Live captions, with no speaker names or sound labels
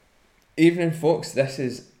Evening, folks. This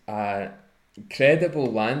is a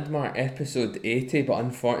credible landmark episode 80, but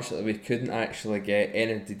unfortunately, we couldn't actually get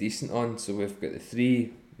anything decent on. So, we've got the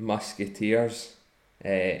three Musketeers,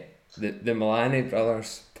 the Milani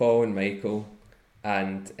brothers, Paul and Michael,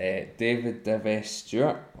 and David Deves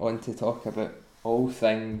Stewart, on to talk about all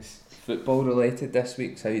things football related this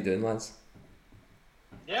week. So, how you doing, lads?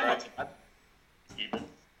 Yeah, not too bad. Even.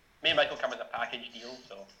 Me and Michael come as a package deal,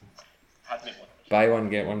 so had to make one. Buy one,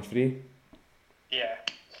 get one free. Yeah.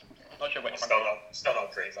 Not sure which Still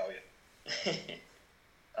not great value.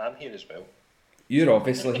 I'm here as well. You're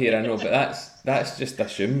obviously here, I know, but that's just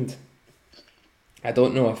assumed. I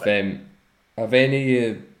don't know if have any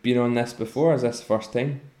of you been on this before? Is this the first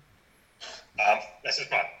time? This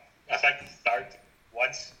is my, I think, third.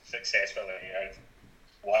 Once successfully aired,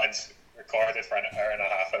 once recorded for an hour and a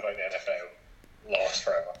half about the NFL, lost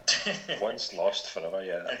forever. Once lost forever,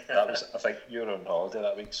 yeah. That was, I think you were on holiday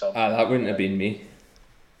that week, Sam. That wouldn't have been me.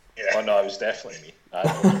 Yeah. Oh no, it was definitely me. I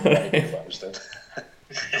don't know what I was doing.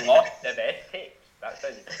 Lost the best tapes. That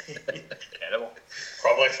sounds terrible.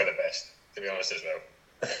 Probably for the best, to be honest as well.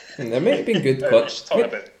 And there might have been good Just talk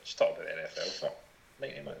about the NFL for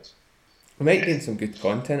 90 minutes. there might have been some good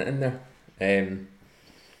content in there.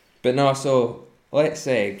 But no, so let's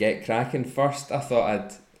get cracking. First, I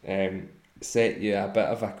thought I'd set you a bit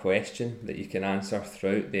of a question that you can answer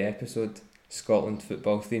throughout the episode, Scotland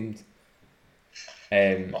football themed.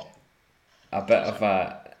 A bit of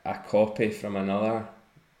a copy from another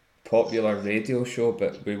popular radio show,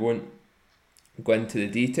 but we won't go into the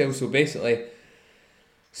details. So basically,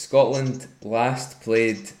 Scotland last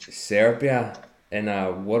played Serbia in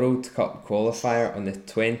a World Cup qualifier on the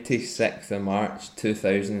 26th of March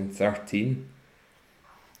 2013.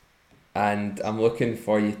 And I'm looking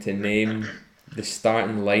for you to name the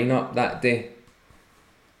starting lineup that day.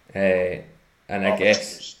 And I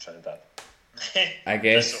guess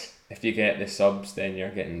if you get the subs, then you're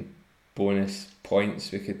getting bonus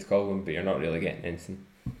points, we could call them, but you're not really getting anything.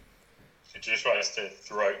 So do you just want us to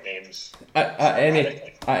throw out names? At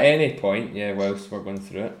any point, yeah, whilst we're going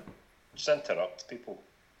through it. Just interrupt people.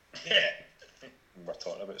 Yeah. We're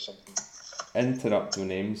talking about something. Interrupt with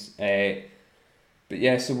names. But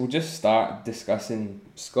yeah, so we'll just start discussing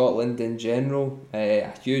Scotland in general. A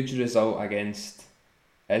huge result against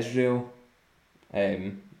Israel.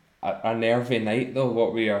 A nervy night though.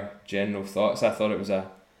 What were your general thoughts? I thought it was a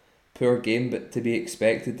poor game, but to be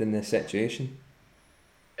expected in this situation.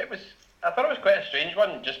 I thought it was quite a strange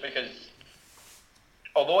one, just because,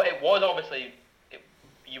 although it was obviously,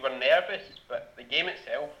 you were nervous, but the game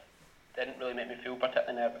itself didn't really make me feel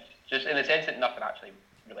particularly nervous. Just in the sense that nothing actually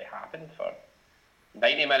really happened for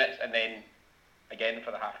 90 minutes, and then again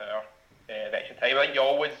for the half hour of extra time. I think you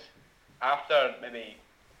always, after maybe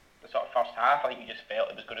the sort of first half, I think you just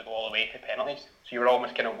felt it was going to go all the way to penalties. So you were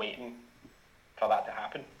almost kind of waiting for that to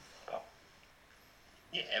happen. But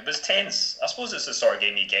yeah, it was tense. I suppose it's the sort of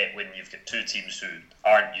game you get when you've got two teams who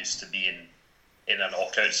aren't used to being in a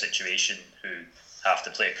knockout situation, who have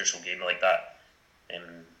to play a crucial game like that.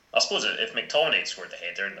 I suppose if McTominay had scored the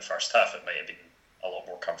header in the first half, it might have been a lot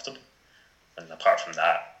more comfortable. And apart from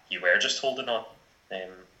that, you were just holding on.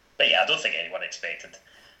 But yeah, I don't think anyone expected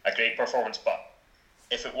a great performance. But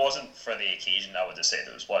if it wasn't for the occasion, I would have said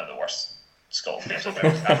it was one of the worst Scotland games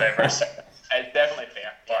I've ever seen. It's definitely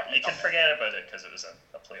fair. But you can forget about it because it was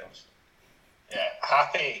a playoffs. Yeah,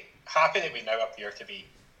 happy that we now appear to be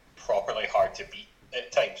properly hard to beat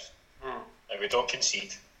at times. Like we don't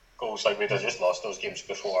concede goals like we'd have just lost those games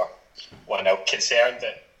before. 1-0. Concerned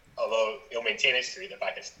that although he'll maintain his three at the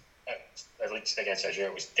back, at least against Israel,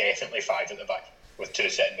 it was definitely five at the back with two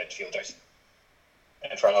sitting midfielders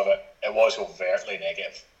in front of it. It was overtly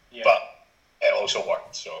negative, but it also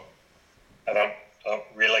worked. So I don't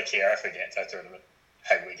really care if we get to a tournament,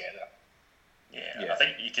 how we get there. Yeah, I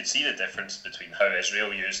think you could see the difference between how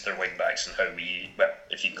Israel used their wing backs and how we, well,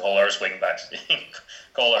 if you can call ours wing backs,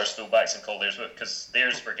 call ours full backs and call theirs, because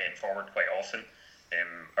theirs were getting forward quite often.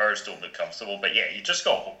 Ours don't look comfortable, but yeah, you just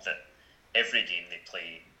got to hope that every game they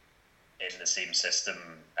play in the same system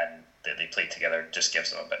and that they play together just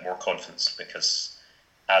gives them a bit more confidence, because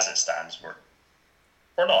as it stands,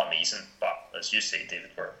 we're not amazing, but as you say,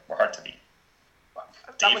 David, we're hard to beat.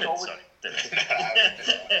 David, sorry.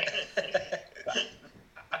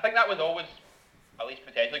 I think that was always, at least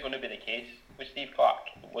potentially, going to be the case with Steve Clarke.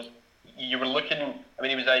 You were looking, I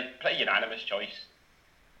mean, he was a pretty unanimous choice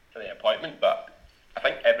for the appointment, but I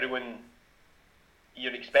think everyone,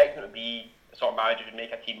 you're expecting it to be the sort of manager who'd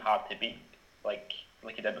make a team hard to beat, like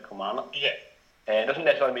he did with Kilmarnock. Yeah. It doesn't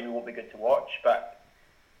necessarily mean we won't be good to watch, but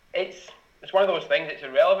it's one of those things. It's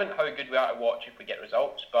irrelevant how good we are to watch if we get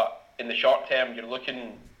results, but in the short term, you're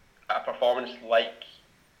looking at a performance like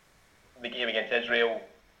the game against Israel.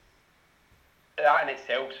 That in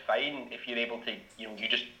itself is fine if you're able to, you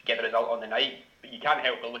just get the result on the night. But you can't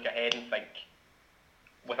help but look ahead and think,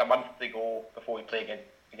 with a month to go before we play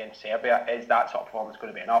against Serbia, is that sort of performance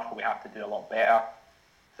going to be enough? Or we have to do a lot better?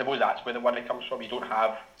 I suppose that's where the worry comes from. You don't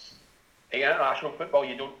have, in international football,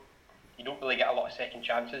 you don't really get a lot of second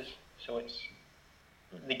chances. So it's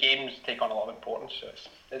the games take on a lot of importance. So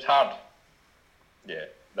it's hard. Yeah,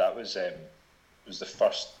 that was the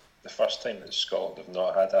first time that Scotland have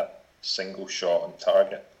not had a single shot on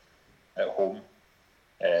target at home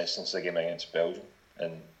since the game against Belgium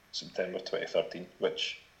in September 2013,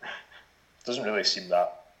 which doesn't really seem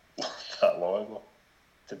that long ago,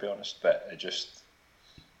 to be honest. But it just,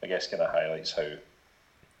 I guess, kind of highlights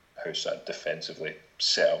how sort of defensively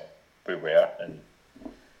set up we were and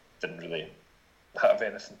didn't really have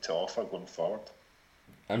anything to offer going forward.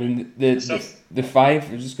 I mean, the five,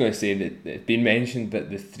 I was just going to say that it's been mentioned, but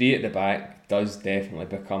the three at the back does definitely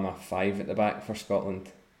become a five at the back for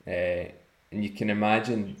Scotland. And you can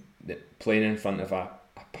imagine that playing in front of a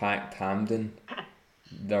packed Hampden,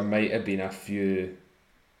 there might have been a few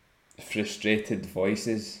frustrated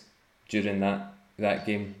voices during that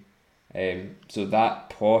game. So that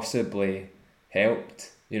possibly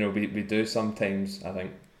helped. We do sometimes, I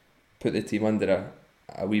think, put the team under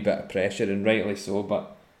a wee bit of pressure, and rightly so,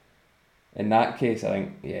 but in that case, I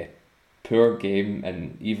think, poor game.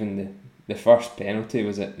 And even the first penalty,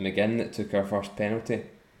 was it McGinn that took our first penalty?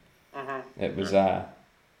 Mm-hmm. It was a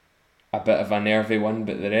bit of a nervy one,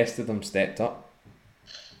 but the rest of them stepped up.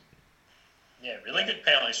 Yeah, really good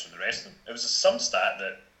penalties from the rest of them. It was some stat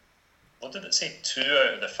that, what did it say,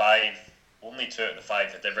 only 2 out of the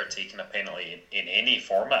 5 had ever taken a penalty in any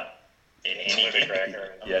format, in any game.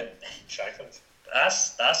 Yeah, Shankland.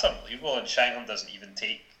 That's unbelievable, and Shankland doesn't even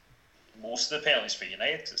take most of the penalties for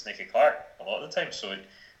United, because it's Nicky Clark a lot of the time, so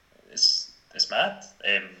it's mad.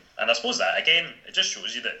 And I suppose that, again, it just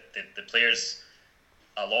shows you that the players,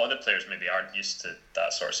 a lot of the players maybe aren't used to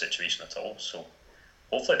that sort of situation at all, so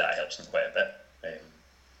hopefully that helps them quite a bit.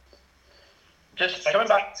 Just coming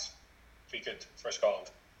back, pretty good for Scotland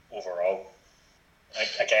overall.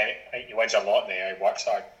 Again, he wins a lot in the air, he works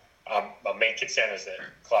hard. My main concern is that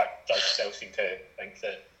Clark does still seem to think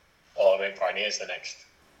that Oliver McBurnie is the next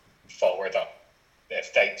forward up.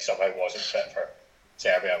 If Dykes somehow wasn't fit for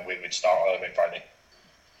Serbia, we would start Oliver McBurnie.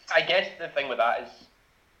 I guess the thing with that is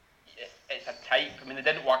it's a type. I mean, they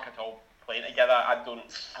didn't work at all playing together. I've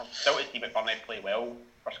still to see McBurnie play well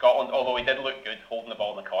for Scotland, although he did look good holding the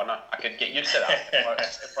ball in the corner. I could get used to that.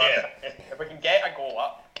 If we can get a goal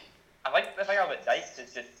up, I think the thing about Dykes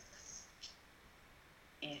is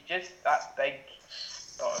he's just that big.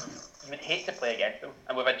 You would hate to play against him,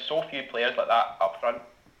 and we've had so few players like that up front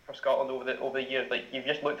for Scotland over the years. Like, you've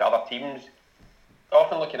just looked at other teams.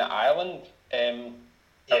 Often looking at Ireland, I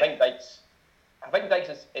think Dykes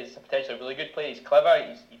is potentially a really good player. He's clever.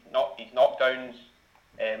 His knockdowns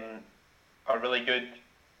are really good.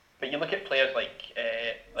 But you look at players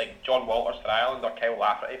like John Walters for Ireland or Kyle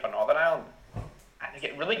Lafferty for Northern Ireland, and they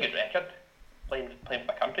get really good record playing for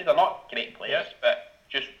the country. They're not great players, but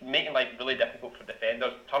just making life really difficult for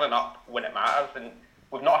defenders, turning up when it matters. And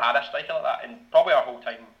we've not had a striker like that in probably our whole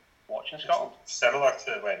time watching Scotland. Similar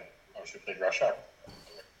to when we played Russia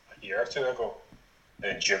a year or two ago.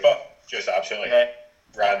 Juba just absolutely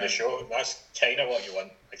ran the show. That's kind of what you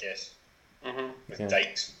want, I guess, with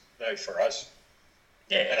Dykes now for us.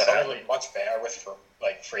 Yeah, and exactly. I think much better with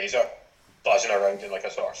Fraser buzzing around in like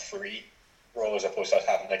a sort of free role as opposed to us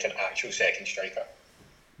having like an actual second striker.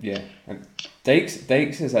 Yeah, and Dykes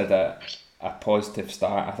has had a positive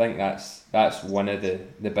start. I think that's one of the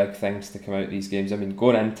big things to come out of these games. I mean,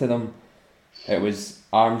 going into them, it was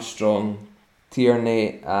Armstrong,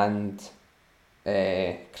 Tierney and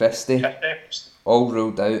Christie all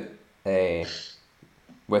ruled out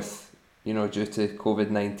with due to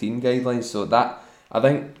COVID-19 guidelines. So that, I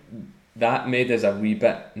think, that made us a wee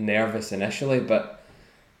bit nervous initially. But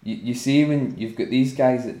you see, when you've got these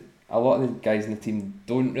guys, a lot of the guys in the team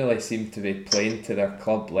don't really seem to be playing to their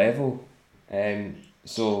club level.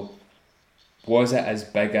 So was it as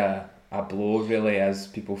big a blow really as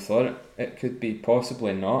people thought it could be?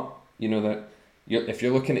 Possibly not. That if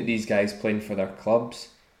you're looking at these guys playing for their clubs,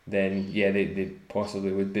 then yeah, they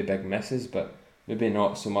possibly would be big misses, but maybe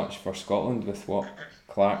not so much for Scotland with what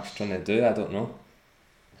Clark's trying to do. I don't know.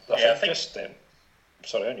 I think just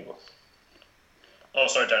sorry, on you go. Oh,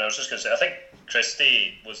 sorry, Darren. I was just going to say, I think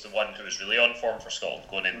Christie was the one who was really on form for Scotland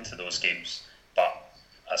going into those games. But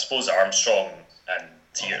I suppose Armstrong and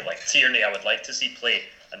Tierney, I would like to see play.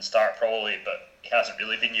 and start probably, but he hasn't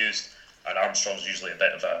really been used, and Armstrong's usually a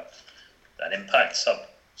bit of an impact sub.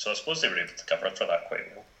 So I suppose they were able to cover for that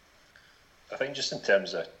quite well. I think just in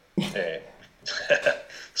terms of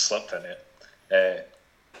slipped in it,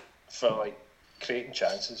 for like creating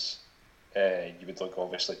chances, you would look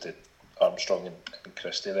obviously to Armstrong and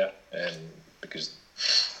Christie there, because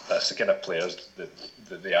that's the kind of players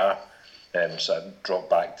that they are. So I'd drop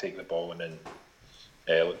back, take the ball, and then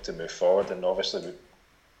look to move forward. And obviously,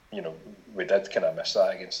 we did kind of miss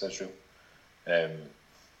that against Israel.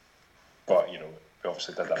 But we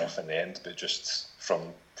obviously did enough in the end. But just from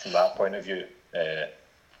that point of view,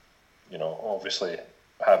 obviously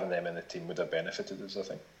having them in the team would have benefited us, I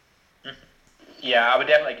think. Yeah, I would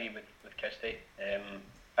definitely agree with Christie.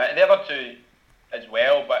 The other two as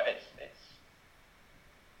well, but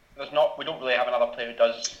we don't really have another player who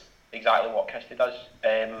does exactly what Christie does.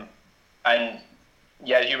 And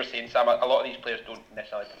yeah, as you were saying, Sam, a lot of these players don't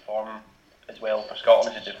necessarily perform as well for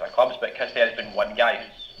Scotland as they do for their clubs, but Christie has been one guy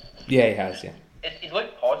who's... Yeah, he has, yeah. He's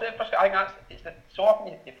looked positive for Scotland. I think so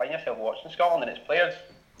often you find yourself watching Scotland and it's players...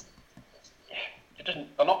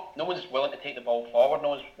 no one's willing to take the ball forward, no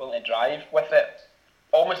one's willing to drive with it.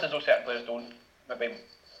 Almost as though certain players don't maybe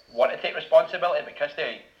want to take responsibility, but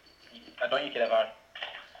Christie, I don't think you could ever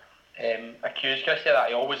accuse Christie of that.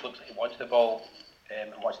 He always looks like he wants the ball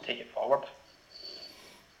and wants to take it forward.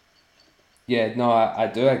 Yeah, no, I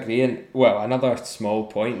do agree. And well, another small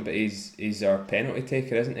point, but he's our penalty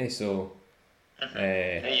taker, isn't he? So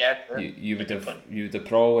you would have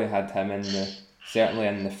probably had him certainly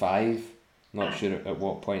in the 5. Not sure at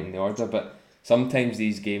what point in the order, but sometimes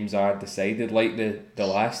these games are decided, like the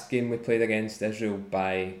last game we played against Israel,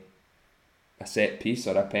 by a set piece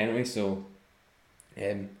or a penalty. So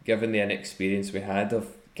given the inexperience we had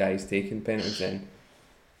of guys taking penalties, then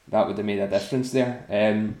that would have made a difference there.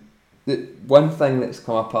 The one thing that's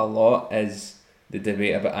come up a lot is the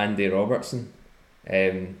debate about Andy Robertson.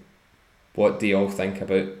 What do you all think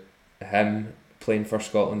about him playing for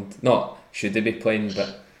Scotland? Not should he be playing,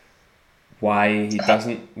 but why he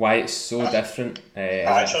doesn't? Why it's so different? Is it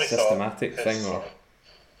a systematic thing, or?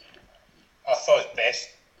 I thought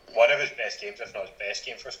one of his best games, if not his best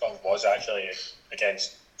game for Scotland, was actually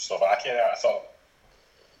against Slovakia. I thought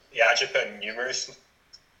he actually put in numerous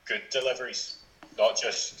good deliveries, not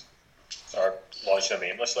just launched them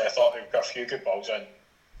aimlessly. I thought he got a few good balls in.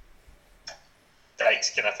 Dykes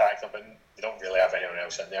can attack them, but they don't really have anyone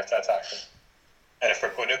else in there to attack them. And if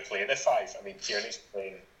we're going to play in the 5, I mean, Tierney's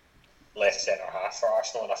playing left centre half for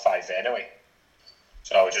Arsenal in a 5 anyway,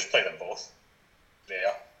 so I would just play them both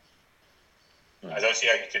there. I don't see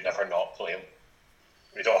how you could never not play him.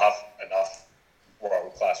 We don't have enough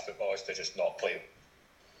world class footballers to just not play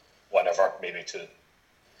whenever, maybe two.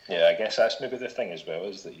 Yeah, I guess that's maybe the thing as well,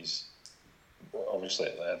 is that he's obviously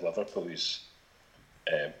at Liverpool, he's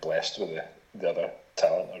blessed with the other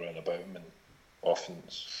talent around about him, and often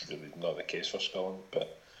it's really not the case for Scotland.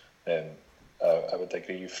 But I would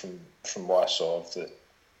agree from what I saw of the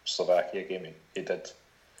Slovakia game, he did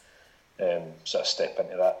sort of step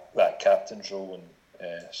into that captain's role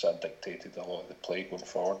and sort of dictated a lot of the play going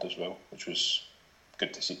forward as well, which was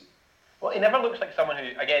good to see. Well, he never looks like someone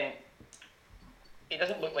who, again, he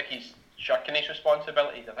doesn't look like he's shirking his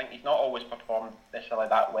responsibilities. I think he's not always performed necessarily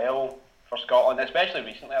that well for Scotland, especially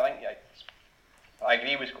recently. I think I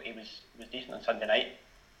agree he was decent on Sunday night,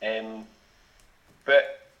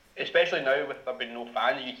 but especially now with there being no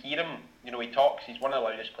fans, you hear him. He talks. He's one of the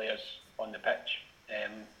loudest players on the pitch.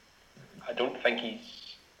 I don't think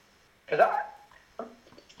he's because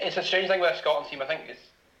it's a strange thing with the Scotland team. I think it's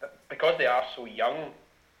because they are so young.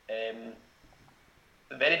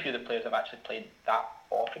 Very few of the players have actually played that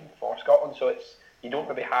often for Scotland, so you don't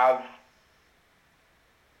maybe have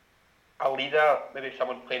a leader, maybe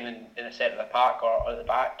someone playing in the centre of the park or at the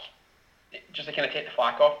back, just to kind of take the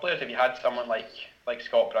flack off players. If you had someone like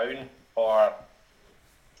Scott Brown or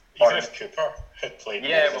even if Cooper had played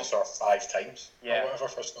sort of 5 times or whatever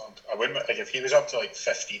for Scotland, I wouldn't if he was up to like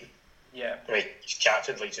 15. Yeah, I mean, he's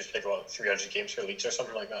captain Leeds, has played 300 games for Leeds or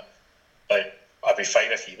something like that. Like, I'd be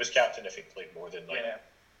fine if he was captain if he played more than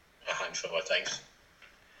a handful of times.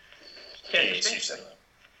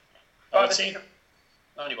 I would say.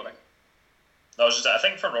 No, you go back. No, I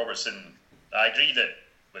think for Robertson, I agree that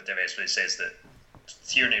with Davis when he says that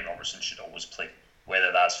Tierney and Robertson should always play,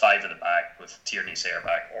 whether that's 5 at the back with Tierney centre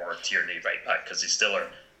back or Tierney right back, because he's still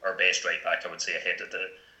our best right back, I would say, ahead of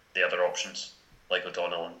the other options like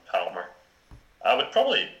O'Donnell and Palmer. I would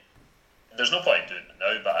probably, there's no point in doing it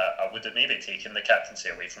now, but I would have maybe taken the captaincy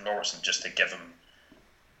away from Robertson just to give him,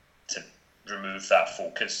 to remove that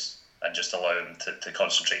focus and just allow him to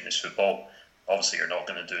concentrate on his football. Obviously, you're not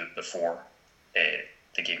going to do it before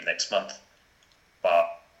the game next month. But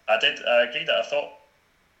I agree that I thought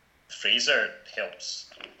Fraser helps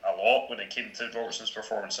a lot when it came to Robertson's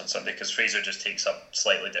performance on Sunday, because Fraser just takes up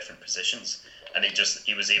slightly different positions, and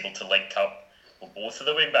he was able to link up with both of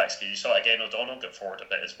the wing backs, because you saw again O'Donnell get forward a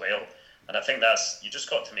bit as well, and I think you just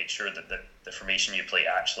got to make sure that the formation you play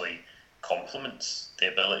actually complements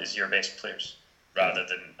the abilities of your best players, rather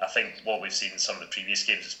than, I think what we've seen in some of the previous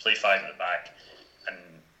games is play five at the back and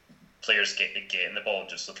players getting the ball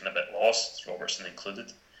just looking a bit lost, Robertson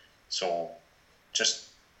included. So just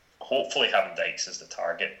hopefully having Dykes as the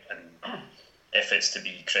target, and if it's to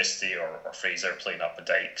be Christie or Fraser playing up with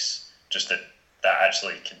Dykes, just that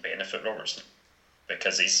actually can benefit Robertson,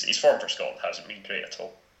 because his form for Scotland hasn't been great at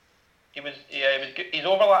all. He was good. His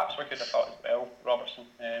overlaps were good, I thought, as well, Robertson,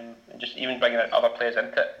 and just even bringing other players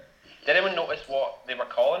into it. Did anyone notice what they were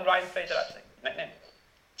calling Ryan Fraser, actually? Nickname?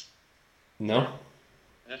 No.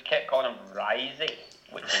 They just kept calling him Risey,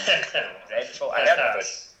 which is dreadful. I heard it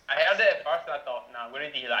at first and I thought, nah, we're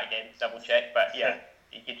going to hear that again, double check. But yeah,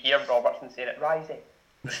 you could hear Robertson saying it, Risey.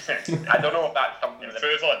 I don't know if that's something.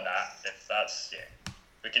 Improve on that. If that's,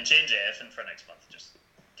 we can change anything for next month. Just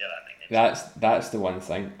get that nickname. That's the one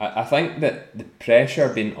thing. I think that the pressure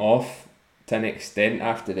being off to an extent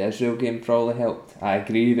after the Israel game probably helped. I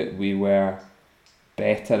agree that we were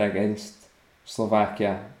better against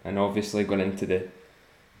Slovakia, and obviously going into the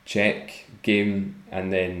Czech game,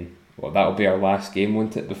 and then that'll be our last game,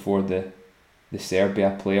 won't it, before the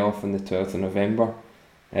Serbia playoff on the 12th of November.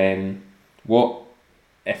 What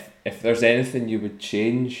if there's anything you would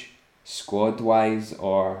change squad wise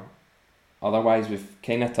or otherwise? We've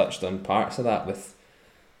kind of touched on parts of that with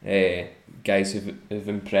guys who've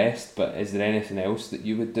impressed, but is there anything else that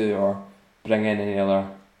you would do or bring in any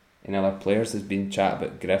other players? There's been chat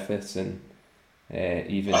about Griffiths and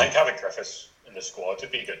even. I think having Griffiths in the squad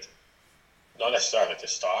would be good. Not necessarily to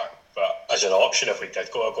start, but as an option, if we did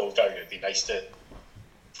go a goal down, it'd be nice to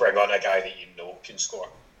bring on a guy that you know can score,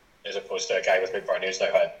 as opposed to a guy with McBurney who's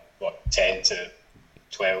now had 10 to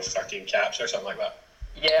 12, 13 caps or something like that.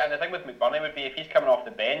 Yeah, and the thing with McBurney would be if he's coming off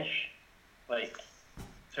the bench,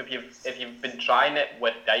 so if you've been trying it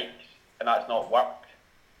with Dykes and that's not worked,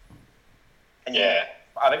 and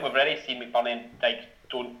I think we've already seen McBurney and Dykes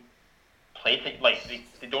don't play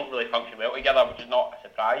they don't really function well together, which is not a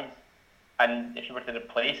surprise. And if you were to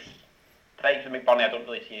replace Dykes with McBurney, I don't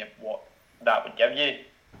really see what that would give you.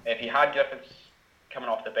 If you had Griffiths coming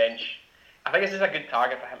off the bench, I think this is a good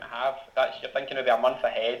target for him to have. You're thinking maybe a month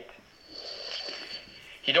ahead.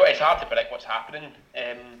 It's hard to predict what's happening,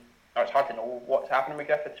 or it's hard to know what's happening with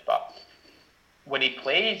Griffiths. But when he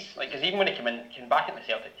plays, because even when he came back in the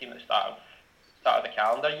Celtic team at the start of the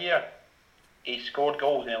calendar year, he scored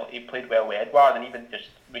goals and he played well with Edouard, and even just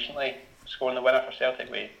recently scoring the winner for Celtic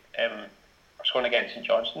with scoring against St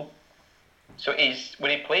Johnstone. So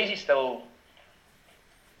when he plays, he's still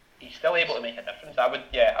able to make a difference. I would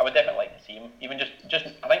definitely like to see him. Even just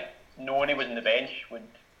I think knowing he was in the bench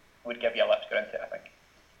would give you a lift going into it, I think.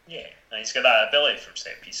 Yeah, and he's got that ability from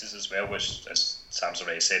set pieces as well, which, as Sam's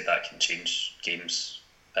already said, that can change games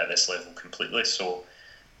at this level completely. So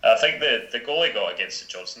I think the goal he got against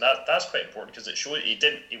St Johnstone, that's quite important, because it showed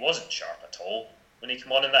he wasn't sharp at all when he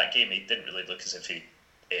came on in that game. He didn't really look as if he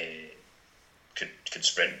could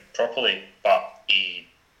sprint properly, but he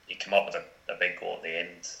came up with a big goal at the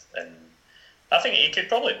end, and I think he could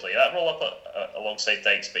probably play that role up alongside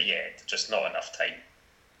Dykes, but just not enough time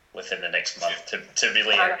within the next month to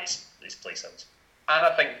really earn his place out. And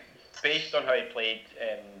I think based on how he played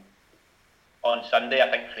on Sunday, I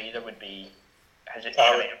think Fraser would be had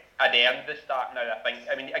earned the start now.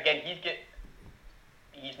 I mean, again,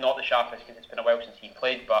 he's not the sharpest because it's been a while since he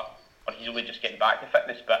played, or he's only just getting back to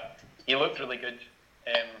fitness. But he looked really good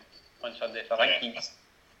on Sunday. So I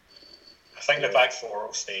think the back four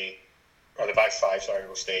will stay, or the back five, sorry,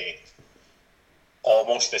 will stay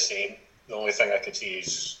almost the same. The only thing I could see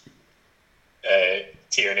is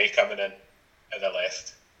Tierney coming in at the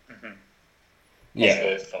left. Mm-hmm. Yeah,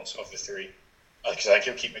 of the three. Because I think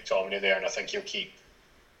he'll keep McTominay there, and I think he'll keep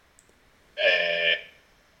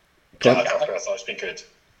Gallagher, who I thought has been good.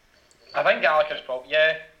 I think Gallagher's probably,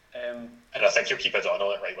 and I think he'll keep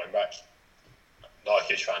O'Donnell at right wing back. Not a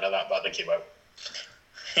huge fan of that, but I think he will.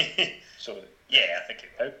 So I think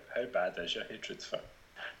how bad is your hatred for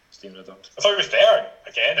Stephen O'Donnell? I thought he was better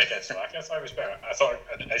again against Slovakia. I thought he was better. I thought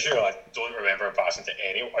in Israel, I don't remember him passing to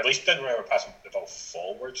anyone, or at least didn't remember passing the ball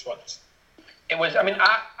forwards once. It was. I mean,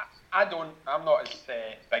 I'm not as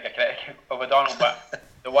big a critic of O'Donnell, but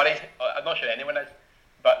the worry. I'm not sure anyone is,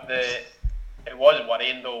 but it was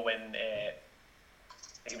worrying though when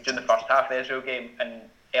He was doing the first half of the Israel game, and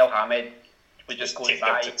El Hamed was just going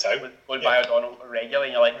by O'Donnell regularly,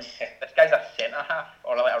 and you're like, this guy's a centre half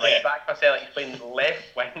or like a right back for Celtic. He's playing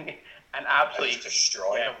left wing and absolutely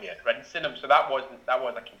destroying him, rinsing him. So that was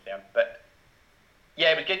a concern. But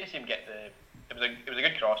yeah, it was good to see him get it was a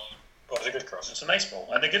good cross. It was a good cross. It's a nice ball,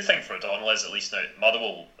 and the good thing for O'Donnell is at least now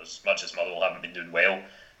Motherwell, as much as Motherwell haven't been doing well,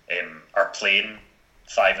 are playing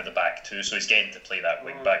 5 at the back too. So he's getting to play that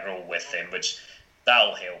wing back role with them, which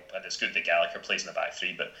that'll help. And it's good that Gallagher plays in the back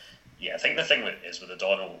 3, but. Yeah, I think the thing is with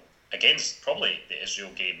O'Donnell, against probably the Israel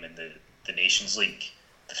game in the Nations League,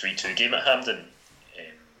 the 3-2 game at Hampden,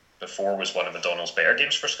 before was one of O'Donnell's better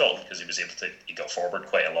games for Scotland because he got forward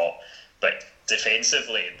quite a lot. But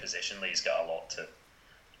defensively and positionally, he's got a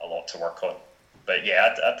lot to work on. But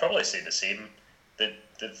yeah, I'd probably say the same. The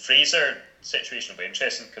Fraser situation will be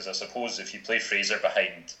interesting because I suppose if you play Fraser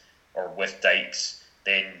behind or with Dykes,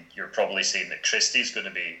 then you're probably saying that Christie's going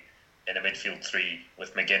to be in a midfield 3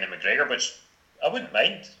 with McGinn and McGregor, which I wouldn't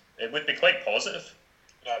mind. It would be quite positive.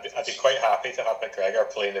 I'd be quite happy to have McGregor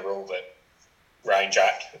playing the role that Ryan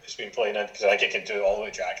Jack has been playing in, because I think he can do all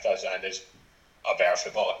that Jack does and is a better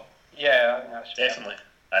footballer. Yeah, I think that's definitely.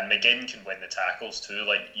 And McGinn can win the tackles too.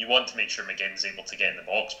 Like, you want to make sure McGinn's able to get in the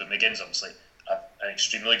box, but McGinn's obviously an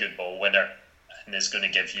extremely good ball winner and is going to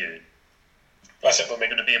give you. We're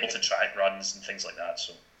going to be able to track runs and things like that.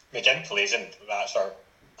 So McGinn plays in that sort of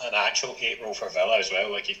an actual 8 role for Villa as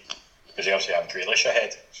well, because they obviously have Grealish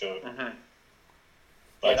ahead. So,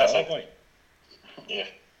 that's a point. Yeah.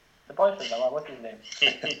 The boy from Villa, what's his name?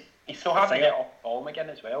 He's so happy to get off ball McGinn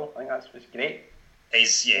as well. I think that's great.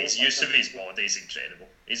 His use of his body is incredible.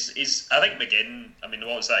 I think McGinn. I mean,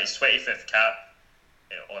 what was that? His 25th cap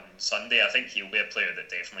on Sunday. I think he'll be a player that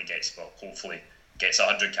definitely hopefully gets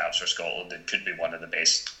 100 caps for Scotland and could be one of the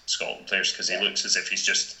best Scotland players because he looks as if he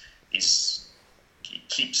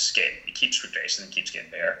keeps progressing and keeps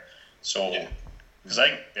getting better. So, because I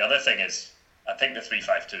think the other thing is, I think the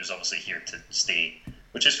 3-5-2 is obviously here to stay,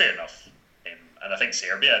 which is fair enough. And I think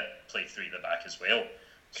Serbia play 3 at the back as well.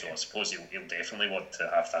 So I suppose he'll definitely want to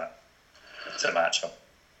have that to match up.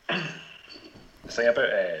 The thing about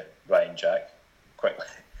Ryan Jack, quickly,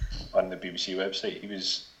 on the BBC website, he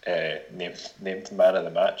was named man of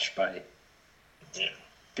the match by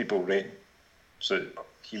people rating. So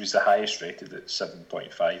he was the highest rated at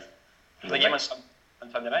 7.5. For the game on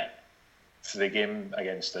Sunday night? For the game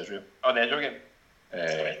against Israel. Oh, the Israel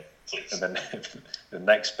game? Please. And then the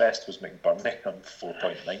next best was McBurney on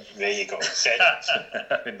 4.9. There you go.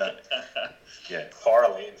 I mean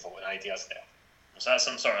correlating voting ideas there. Was that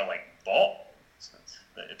some sort of bot?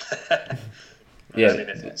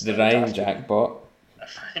 The Ryan Jack bot.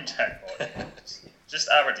 Ryan Jack bot. Just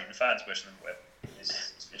Aberdeen fans wishing them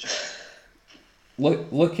well.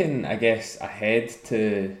 Looking, I guess, ahead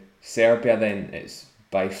to Serbia, then it's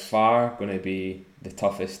by far going to be the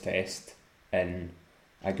toughest test in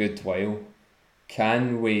a good while.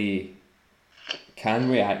 Can we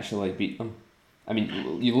actually beat them? I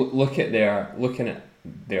mean, you looking at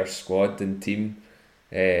their squad and team.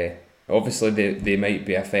 Obviously, they might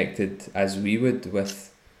be affected as we would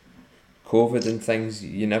with COVID and things.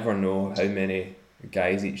 You never know how many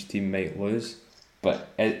guys each team might lose. But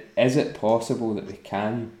is it possible that we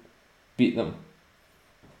can beat them?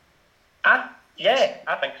 Yeah,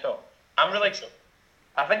 I think so. I'm really so.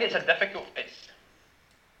 I think it's a difficult.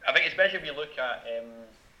 I think especially if you look at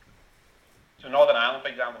so Northern Ireland, for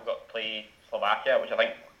example, got to play Slovakia, which I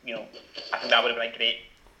think that would have been a great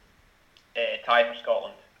tie for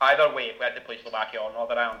Scotland. Either way, if we had to play Slovakia or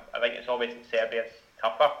Northern Ireland, I think it's obviously Serbia's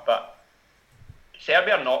tougher. But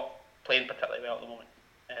Serbia are not playing particularly well at the moment.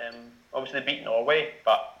 Obviously they beat Norway,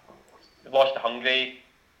 but they lost to Hungary.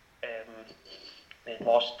 They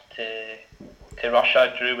lost to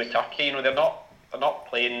Russia, drew with Turkey. They're not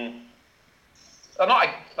playing. They're not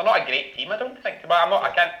a great team, I don't think. But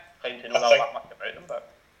I can't claim to know that much about them.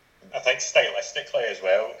 But I think stylistically as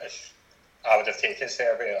well, I would have taken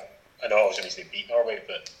Serbia. I know obviously they beat Norway,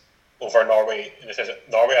 but over Norway,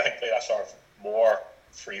 Norway I think play a sort of more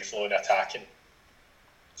free flowing attacking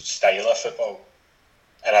style of football.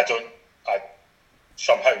 And I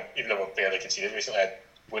somehow, even though we've barely conceded recently, I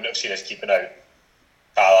wouldn't have seen us keeping out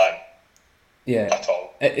Alan at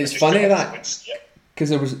all. It's funny that because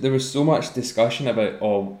there was so much discussion about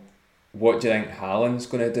what do you think Haaland's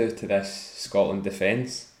going to do to this Scotland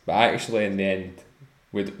defence, but actually in the end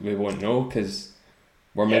we won't know because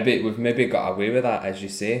we've maybe got away with that, as you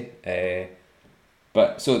say.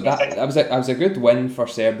 But so that was a good win for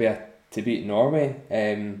Serbia to beat Norway.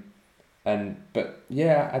 But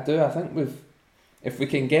yeah, I think if we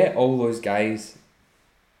can get all those guys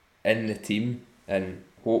in the team and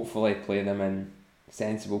hopefully play them in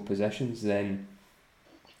sensible positions, then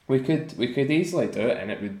we could easily do it,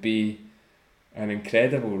 and it would be an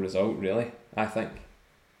incredible result, really, I think.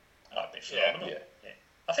 That'd be phenomenal. Yeah.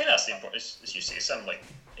 I think that's the important. As you say, Sam, like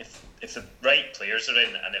if the right players are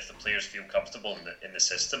in, and if the players feel comfortable in the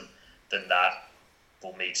system, then that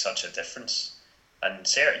will make such a difference. And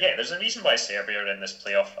there's a reason why Serbia are in this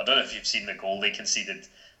playoff. I don't know if you've seen the goal they conceded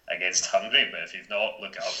against Hungary, but if you've not,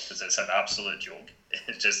 look it up, because it's an absolute joke.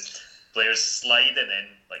 It's just players sliding in,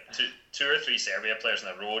 like two or three Serbia players in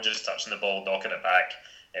a row, just touching the ball, knocking it back.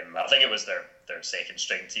 I think it was their second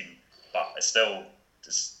string team, but it still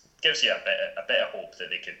just gives you a bit of hope that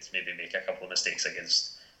they could maybe make a couple of mistakes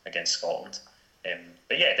against Scotland.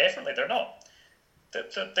 But yeah, definitely they're not.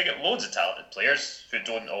 They get loads of talented players who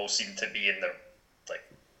don't all seem to be in their, like,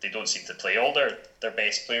 they don't seem to play all their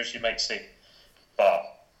best players, you might say. But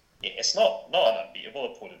it's not an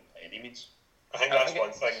unbeatable opponent by any means. I think that's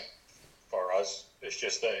one thing for us. It's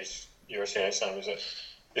just that, as you were saying, Sam, is that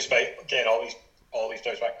despite getting all these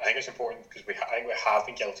players back, I think it's important because I think we have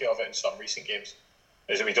been guilty of it in some recent games.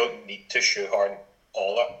 Is that we don't need to shoehorn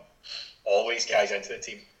all these guys into the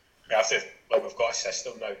team. We have to, like, we've got a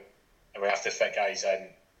system now, and we have to fit guys in,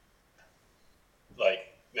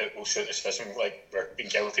 like, that will suit the system. Like, we've been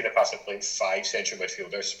guilty in the past of playing 5 central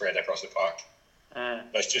midfielders spread across the park.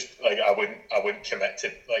 That's just, like, I wouldn't commit to,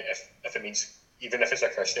 like, if it means, even if it's a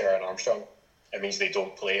Christie or an Armstrong, it means they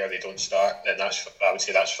don't play or they don't start, then I would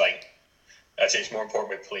say that's fine. I'd say it's more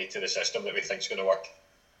important we play to the system that we think is going to work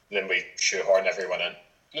than we shoehorn everyone in.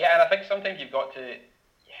 Yeah, and I think sometimes you've got to,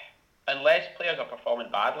 unless players are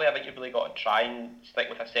performing badly, I think you've really got to try and stick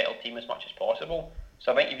with a settled team as much as possible.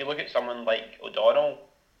 So I think if you look at someone like O'Donnell,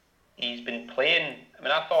 he's been playing. I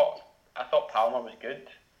mean, I thought Palmer was good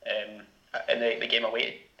in the game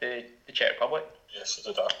away to the Czech Republic. Yes,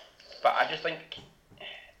 it did. But I just think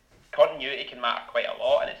continuity can matter quite a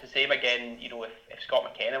lot, and it's the same again. You know, if Scott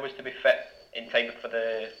McKenna was to be fit in time for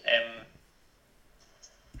the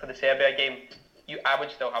Serbia game, I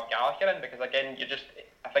would still have Gallagher in, because again,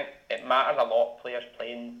 I think it matters a lot, players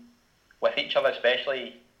playing with each other,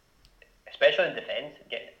 especially in defence, and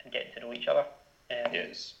getting to know each other.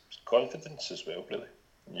 It's confidence as well, really.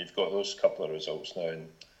 And you've got those couple of results now, and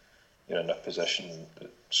you're in a position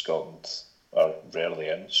that Scotland are rarely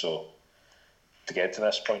in. So to get to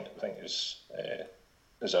this point, I think is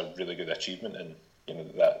a really good achievement, and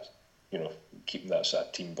keeping that sort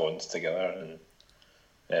of team bond together,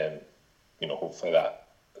 and hopefully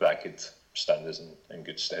that could stand us in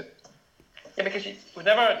good stead. Yeah, because we've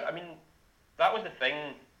never. I mean, that was the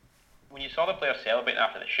thing when you saw the players celebrating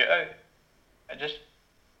after the shootout.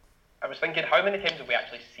 I was thinking, how many times have we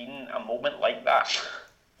actually seen a moment like that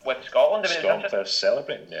with Scotland? I mean, Scotland players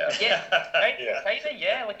celebrating, yeah. Yeah, kinda,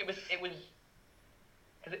 yeah. Like it was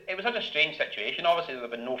because it was such a strange situation. Obviously, there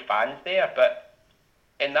were no fans there, but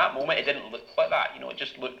in that moment, it didn't look like that. You know, it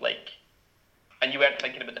just looked like, and you weren't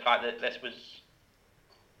thinking about the fact that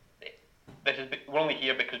we're only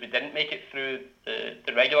here because we didn't make it through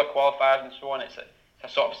the regular qualifiers and so on. It's a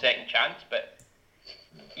sort of second chance, but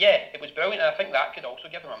yeah, it was brilliant, and I think that could also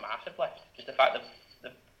give them a massive lift. Just the fact that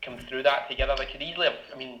they've come through that together. They could easily have,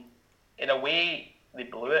 I mean, in a way, they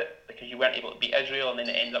blew it because you weren't able to beat Israel, and then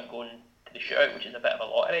it ended up going to the shootout, which is a bit of a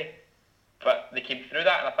lottery. But they came through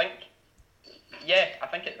that, and I think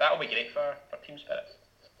that'll be great for team spirit.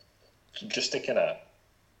 Just to kind of,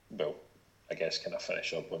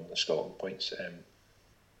 finish up on the Scotland points.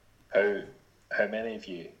 How many of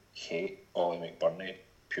you hate Ollie McBurney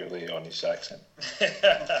purely on his accent?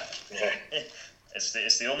 It's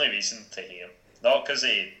the only reason to hate him. Not because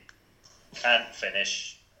he can't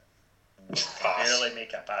finish, barely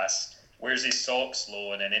make a pass, wears his socks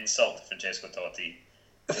low, and an insult to Francesco Totti.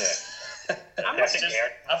 Yeah.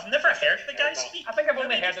 I've never heard the guy speak. I think I've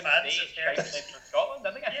only heard him say from Scotland.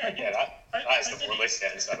 I think. That's the warmest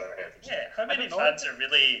sentence I've ever heard. Yeah, how many fans are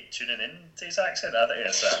really tuning in to his accent? I think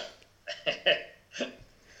it's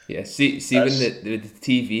Yeah, see when the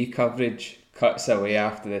TV coverage cuts away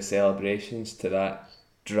after the celebrations to that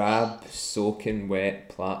drab, soaking wet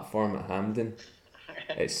platform at Hampden.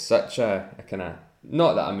 It's such a kind of,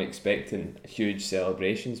 not that I'm expecting huge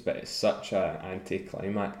celebrations, but it's such a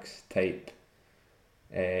anticlimax type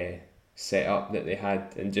setup that they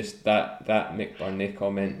had, and just that McBurney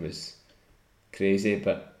comment was crazy.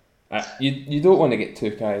 But you don't want to get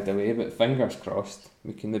too carried away, but fingers crossed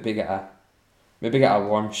we can maybe get a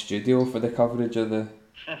warm studio for the coverage of the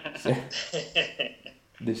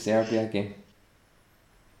Serbia game.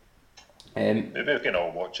 Maybe we can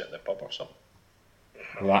all watch it in the pub or something.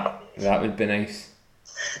 That would be nice.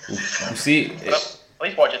 We'll see. At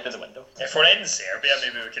least watch it through the window. If we're in Serbia,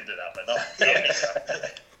 maybe we can do that, but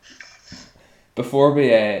not. Before we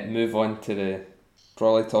move on to the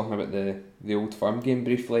probably talking about the Old Firm game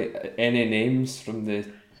briefly, any names from the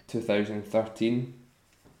 2013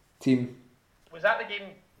 team? Was that the game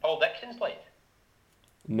Paul Dixon played?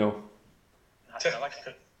 No. That's another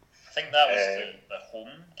game. I think that was the home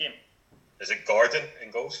game. Is it Gordon in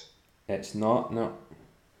goals? It's not, no.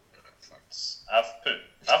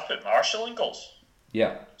 I've put Marshall in goals.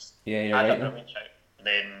 Yeah, you're I right. don't there. know which out.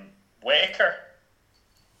 Then Whitaker.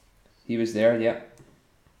 He was there, yeah.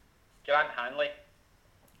 Grant Hanley.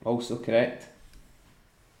 Also correct.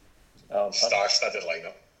 Alan Hunt. Star-studded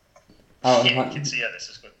lineup. Alan You can Hutton. see how this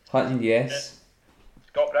is good. Hutton, yes.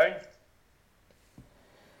 Scott Brown.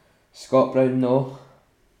 Scott Brown, no.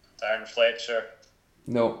 Darren Fletcher.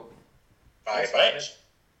 No. Barry Fletch.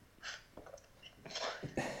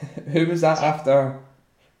 Who was that after?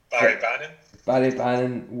 Bannon. Barry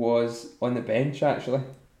Bannon was on the bench, actually.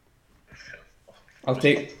 I'll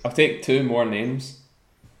take two more names.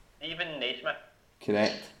 Stephen Naismith.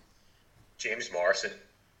 Correct. James Morrison.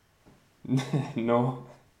 No.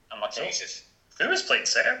 Unlucky. Jesus. Who was playing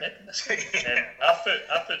centre mid in this game?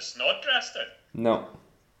 I put Snodgrass down. No.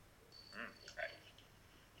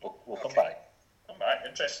 We'll come back. Come back,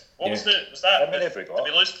 interesting. What Yeah. was that? How many have we got?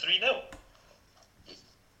 Did we lose 3-0?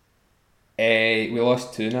 We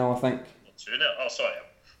lost 2-0, I think. 2-0? Oh, sorry, I'm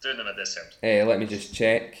doing them at this end. Let me just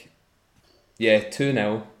check. Yeah,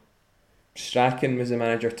 2-0. Strachan was the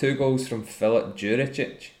manager. 2 goals from Filip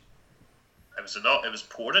Juricic. It was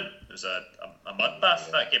pouring. It was a mud bath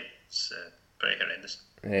that game. It's pretty horrendous.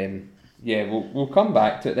 Yeah, we'll come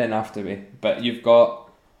back to it then after we. But you've got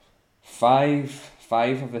five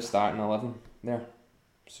of the starting 11 there.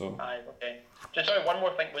 So Aye, okay. Just sorry, one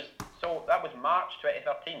more thing so that was March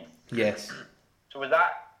 2013. yes. So was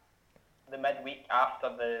that the midweek after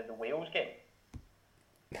the Wales game?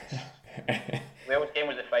 Wales game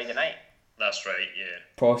was a Friday night. That's right, yeah.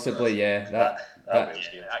 Possibly, yeah. That Wales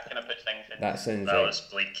game. That kind of puts things in. that sounds That right. was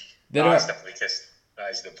bleak. That's the bleakest. That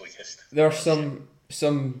is the bleakest. There are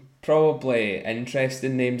some probably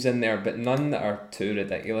interesting names in there, but none that are too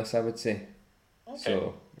ridiculous, I would say. Okay.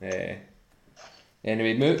 So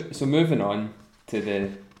anyway, moving on to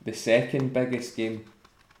the second biggest game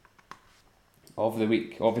of the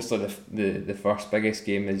week. Obviously, the first biggest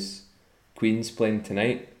game is Queen's playing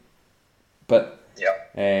tonight, but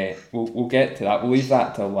Yep. we'll get to that. We'll leave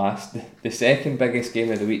that till last. The second biggest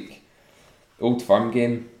game of the week, Old Firm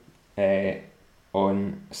game,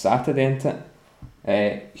 on Saturday, isn't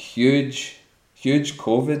it? Huge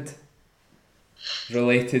COVID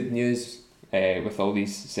related news with all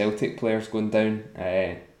these Celtic players going down.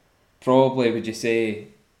 Probably, would you say,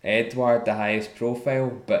 Edouard the highest profile,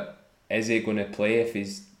 but is he going to play if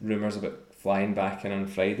he's rumours about flying back in on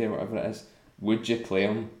Friday or whatever it is? Would you play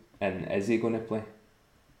him, and is he going to play?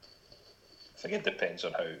 I think it depends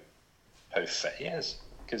on how fit he is,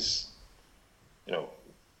 because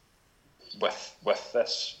with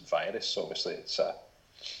this virus, obviously it's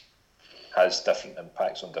has different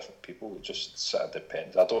impacts on different people. It just sort of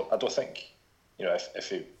depends. I don't think if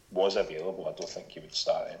he was available, I don't think he would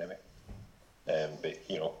start anyway. But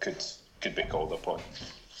could be called upon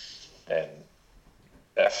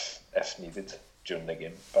if needed during the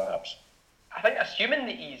game, perhaps. I think assuming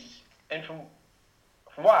that he's, and from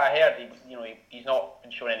what I heard, he's not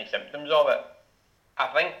been showing any symptoms of it. I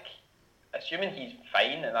think, assuming he's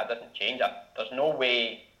fine and that doesn't change, there's no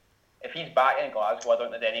way, if he's back in Glasgow, I don't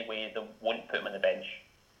think there's any way they won't put him on the bench.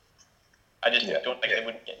 I just don't think they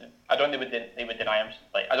wouldn't get. I don't think they would deny him.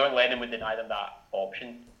 Like, I don't think Lennon would deny them that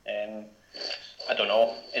option. I don't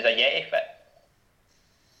know. Is Ajeti fit?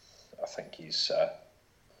 I think he's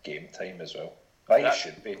game time as well. I think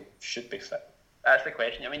he should be fit. That's the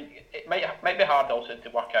question. I mean, it might be hard also to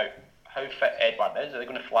work out how fit Edouard is. Are they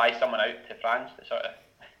going to fly someone out to France to sort of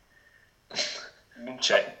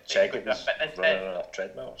check if a he's fitness running test? on a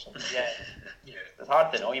treadmill or something. Yeah, it's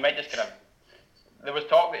hard to know. You might just kind of. There was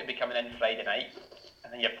talk that he'd be coming in Friday night,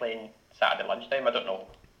 and then you're playing Saturday lunchtime. I don't know.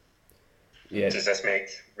 Yeah. Does this make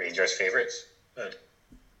Rangers favourites for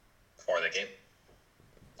the game?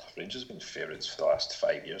 Rangers have been favourites for the last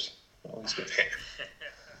 5 years. Oh, he's good.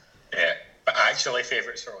 Yeah, but actually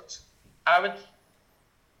favourites for once. I would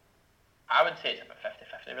say it's about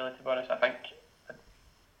 50-50 really, to be honest. I think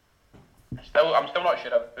I'm still not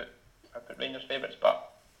sure I put Rangers favourites,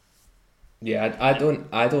 but Yeah, I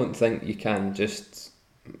don't think you can just.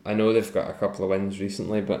 I know they've got a couple of wins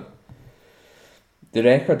recently, but the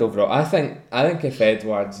record overall, I think if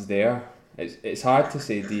Edouard's there, it's hard to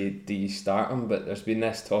say do you start him, but there's been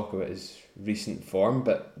this talk about his recent form,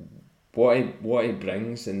 but what he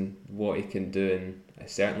brings and what he can do, and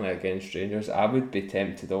certainly against Rangers, I would be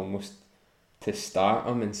tempted almost to start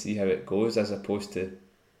him and see how it goes, as opposed to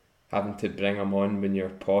having to bring him on when you're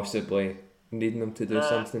possibly needing him to do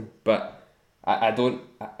something. But I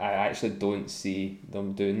actually don't see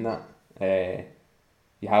them doing that.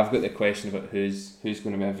 You have got the question about who's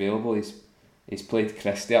going to be available. He's played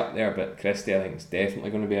Christie up there, but Christie I think is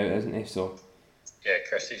definitely going to be out, isn't he? So Yeah,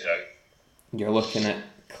 Christie's out. you're looking at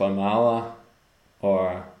Klimala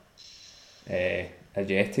or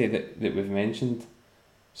Ajeti that we've mentioned.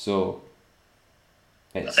 So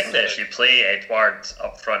I think that if you play Edward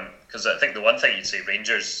up front, because I think the one thing you'd say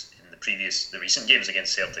Rangers in the recent games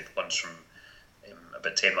against Celtic, ones from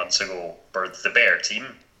about 10 months ago, were the better team.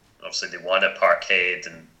 Obviously they won at Parkhead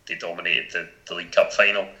and they dominated the League Cup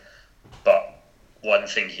final. But one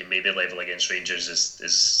thing you maybe level against Rangers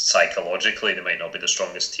is psychologically they might not be the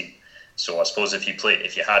strongest team. So I suppose if you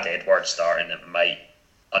had Edward starting, it might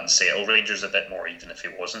unsettle Rangers a bit more, even if he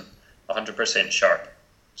wasn't 100% sharp.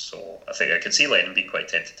 So I think I could see Lennon be quite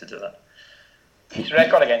tempted to do that. His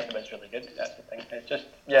record against them is really good. That's the thing. It's just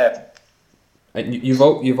And you've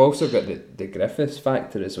also got the Griffiths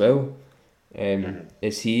factor as well.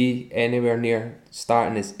 Is he anywhere near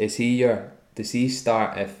starting? Does he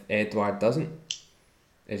start if Edward doesn't?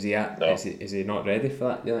 Is he No. is he not ready for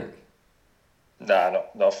that, do you think? Nah,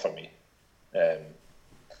 not for me. I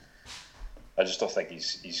just don't think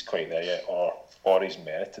he's quite there yet, or he's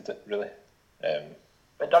merited it really.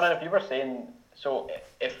 But Dunnan, if you were saying, so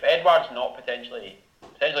if Edward's not potentially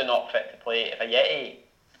not fit to play, if Ajeti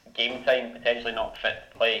game time potentially not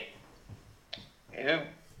fit to play, who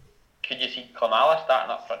could you see Klimala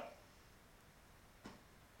starting up front?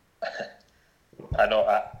 I know.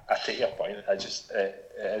 I take your point.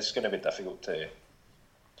 It's going to be difficult to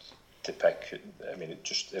pick. I mean,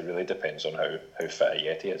 it really depends on how fit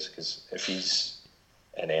Ajeti is, because if he's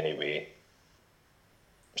in any way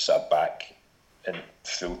sat back in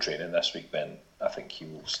full training this week, then I think he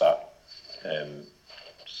will start.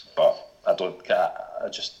 But I don't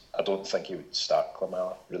think he would start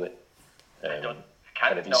Klimala really. I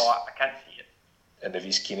can't see it. And if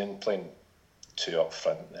he's Keenan playing two up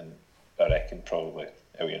front, then I reckon probably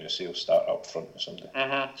Elyounoussi will start up front or something.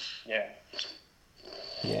 Yeah.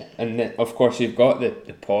 Yeah, and then, of course you've got the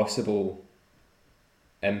possible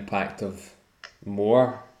impact of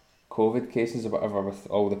more COVID cases or whatever, with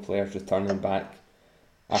all the players returning back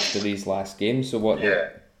after these last games. So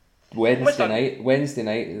Wednesday night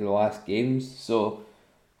are the last games, so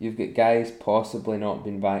you've got guys possibly not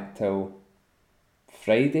been back till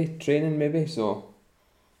Friday training maybe, so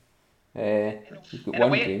you've got In one a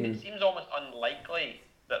way, game. it seems almost unlikely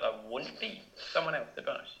that there won't be someone else, to be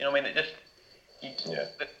honest. You know what I mean?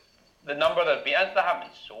 The number there'd be, as there haven't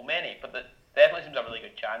been so many, but there definitely seems a really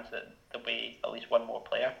good chance that there'll be at least one more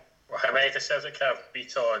player. Well, how many does Celtic have?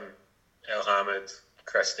 Beaton, Elhamed,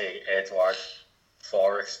 Christie, Edward,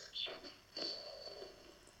 Forrest.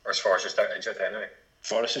 Or is Forrest just out injured anyway?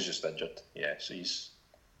 Forrest is just injured. Yeah, so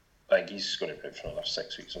I think he's going to be out for another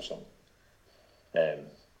 6 weeks or something.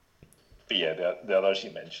 But yeah, the others you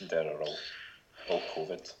mentioned there are all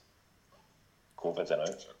COVID and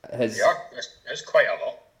out. It's quite a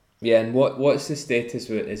lot. Yeah, and what's the status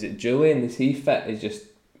with? Is it Julian? Is he fit?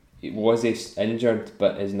 Was he injured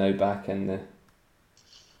but is now back in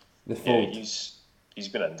the fold? Yeah, he's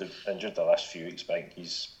been injured the last few weeks, but I think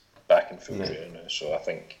he's back in full training now. So I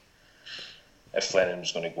think if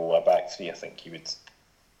Lennon's going to go a back three, I think he would,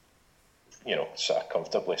 sort of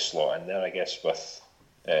comfortably slot in there, I guess, with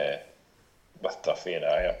Duffy and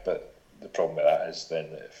Ayer. But the problem with that is then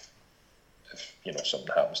if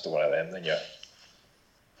something happens to one of them, then you're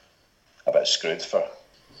a bit screwed for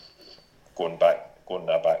going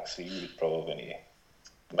that back three. You would probably need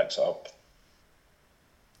to mix it up.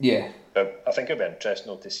 Yeah. But I think it'd be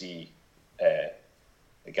interesting to see the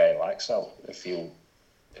guy Laxalt if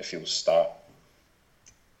he'll start.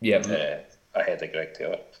 Yeah. Ahead of Greg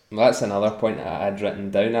Taylor. Well, that's another point I'd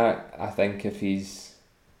written down. I think if he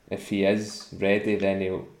is ready, then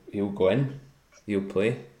he'll go in. He'll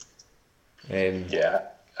play. Yeah,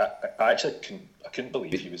 I actually couldn't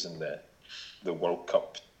believe he was in the World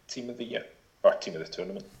Cup team of the year or team of the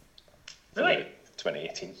tournament. Really?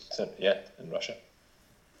 2018. So, yeah, in Russia.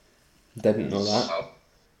 Didn't know that.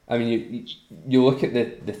 I mean, you look at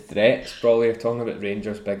the threats. Probably you're talking about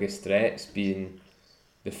Rangers' biggest threats being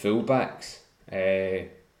the fullbacks.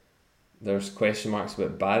 There's question marks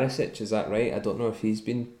about Barisic. Is that right? I don't know if he's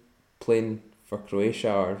been playing for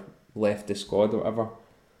Croatia or left the squad or whatever.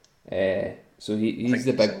 So he's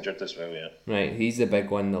the big. He's injured as well, yeah. Right, he's the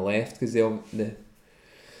big one on the left because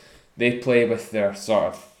they play with their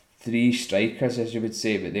sort of three strikers, as you would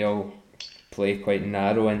say, but they all play quite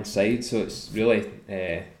narrow inside, so it's really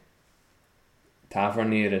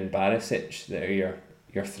Tavernier and Barisic that are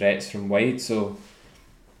your threats from wide. So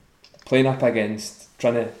playing up against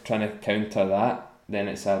trying to counter that, then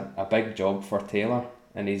it's a big job for Taylor,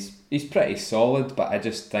 and he's pretty solid, but I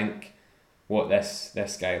just think what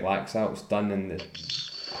this guy lacks out's done in the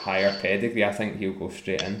higher pedigree. I think he'll go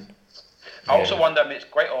straight in. I also wonder, I mean, it's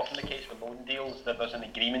quite often the case with loan deals that there's an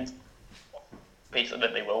agreement basically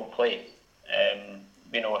that they will play.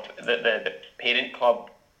 If the parent club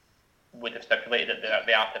would have stipulated that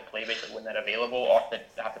they have to play basically when they're available, or they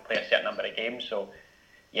have to play a certain number of games. So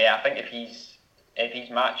yeah, I think if he's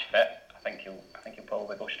match fit, I think he'll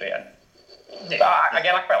probably go straight in. Yeah. But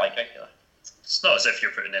again, I quite like Greg Taylor. It's not as if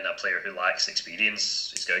you're putting in a player who lacks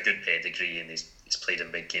experience. He's got a good pedigree and he's played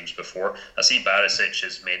in big games before. I see Barisic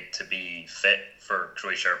is meant to be fit for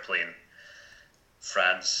Croatia playing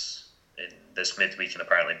France in this midweek, and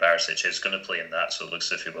apparently Barisic is going to play in that, so it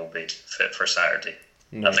looks as if he will be fit for Saturday.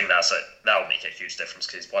 No. I think that'll make a huge difference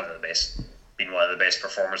because he's been one of the best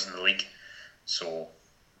performers in the league. So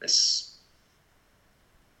it's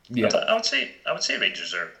I would say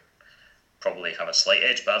Rangers are probably have a slight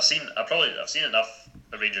edge, but I've seen enough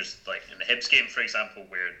the Rangers, like in the Hibs game, for example,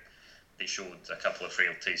 where they showed a couple of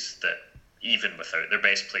frailties that even without their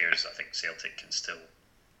best players, I think Celtic can still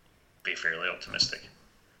be fairly optimistic.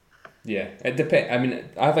 Yeah, it depends. I mean,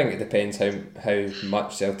 I think it depends how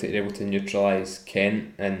much Celtic are able to neutralise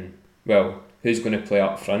Kent, and well, who's going to play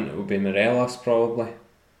up front? It will be Morelos probably.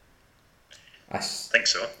 I think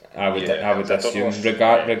so. I would assume,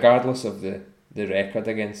 regardless of the record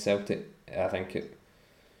against Celtic, I think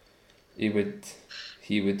he would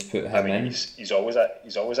put him in. He's always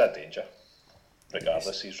a danger,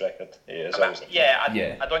 regardless of his record. He is always.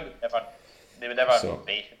 I don't think they would ever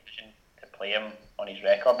base a decision to play him on his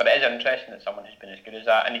record, but it is interesting that someone who's been as good as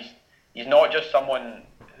that, and he's not just someone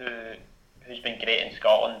who's been great in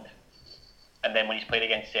Scotland, and then when he's played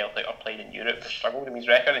against Celtic or played in Europe, has struggled. I mean, his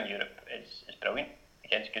record in Europe is brilliant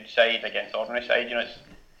against good sides, against ordinary sides. You know,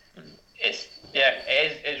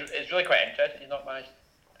 it's really quite interesting. He's not managed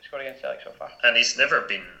to score against Celtic so far, and he's never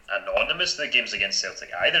been anonymous in the games against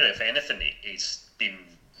Celtic either. If anything, he's been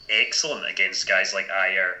excellent against guys like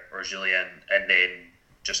Ayer or Julien, and then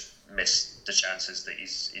just missed the chances that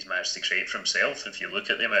he's managed to create for himself. If you look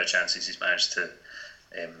at the amount of chances he's managed to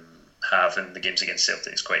have in the games against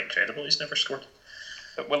Celtic, it's quite incredible. He's never scored.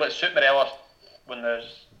 But will it suit Morelos when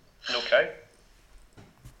there's no crowd?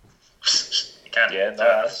 You can't. Yeah,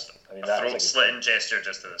 a throat-slitting gesture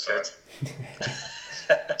just to the side.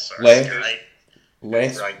 Ryan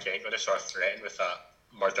Kent going to sort of threaten with that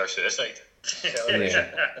murder-suicide. I mean,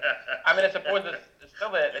 I suppose it's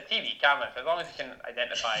still the TV cameras, as long as you can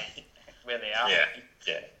identify where they are.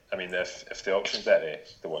 Yeah. I mean, if the option's there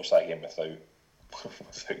to watch that game without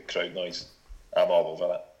crowd noise, I'm all over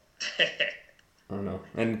that. I don't know.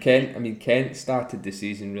 And Kent started the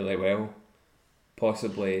season really well.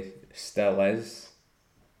 Possibly still is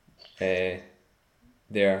their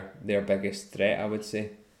biggest threat, I would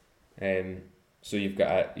say. So you've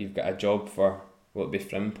got a job for will it be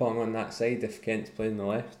Frimpong on that side if Kent's playing the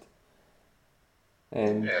left.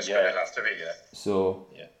 It's going to have to be, So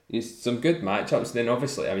it's some good matchups. Then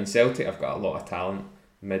obviously, I mean, Celtic have got a lot of talent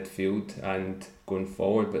midfield and going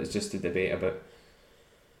forward, but it's just a debate about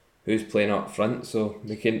who's playing up front. So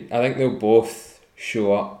I think they'll both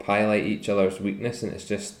show up, highlight each other's weakness, and it's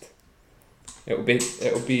just it'll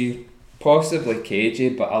be possibly cagey,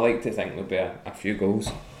 but I like to think there'll be a few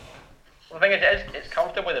goals. Well, the thing is, it's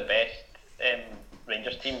comfortably the best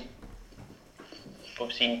Rangers team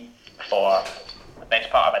we've seen for the best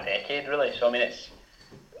part of a decade, really. So I mean,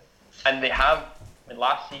 and they have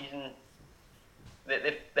last season.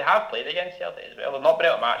 They have played against Celtic as well. They've not been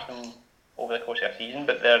able to match them over the course of a season,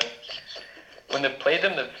 but when they've played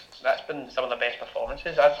them, that's been some of the best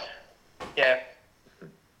performances. Well,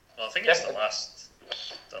 I think it's the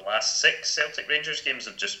last 6 Celtic Rangers games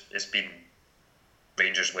it's been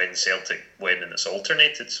Rangers win, Celtic win, and it's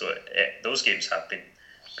alternated. So those games have been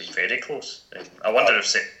very close. I wonder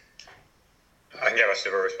if I can give a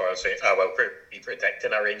super response and say I will be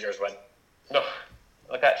predicting a Rangers win. No,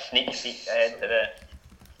 look at that sneak ahead to the.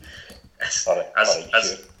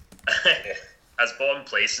 As bottom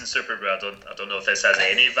place in Super Bowl, I don't know if this has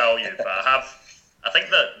any value, but I think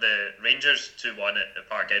that the Rangers 2-1 at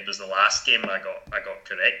Parkhead was the last game I got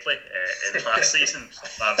correctly in last season.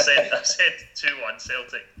 I've said 2-1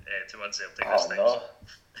 Celtic, 2-1 Celtic this time. No.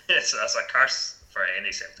 So that's a curse for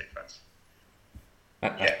any Celtic fans.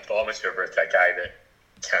 Yeah, Bob is super a guy that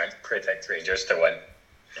can't predict Rangers to win.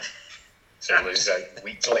 So it loses out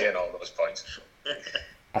weekly and all those points.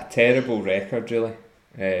 A terrible record, really.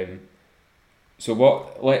 So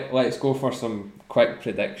let's go for some quick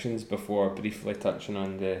predictions before briefly touching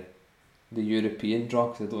on the European draw,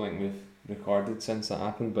 because I don't think we've recorded since that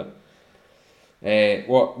happened. But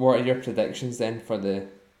what are your predictions then for the?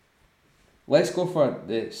 Let's go for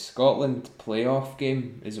the Scotland playoff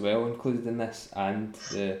game as well, included in this, and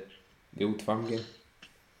the Old Firm game.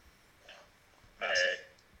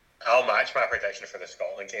 I'll match my prediction for the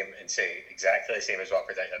Scotland game and say exactly the same as what I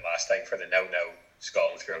predicted last time for the 0-0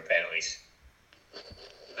 Scotland through on penalties.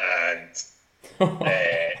 And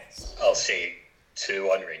I'll say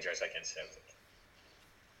 2-1 Rangers against Celtic.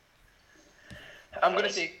 I'm going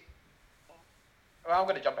to say. Well, I'm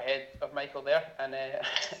going to jump ahead of Michael there, and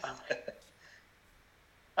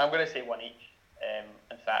I'm going to say 1 each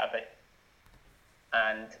on Saturday.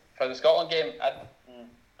 And for the Scotland game, I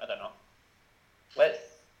don't know. Let's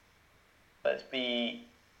be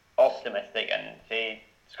optimistic and say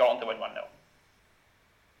Scotland to win 1-0.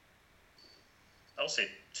 I'll say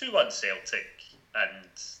 2-1 Celtic, and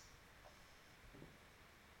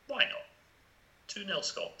why not? 2-0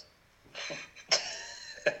 Scotland.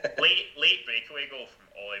 late breakaway goal from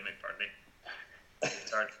Ollie McBurney.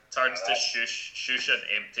 Turns to shush an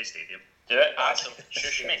empty stadium. Do it.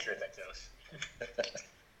 Shush makes ridiculous.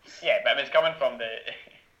 Yeah, but it's coming from the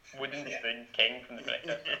wooden spoon king from the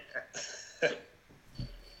Brexit.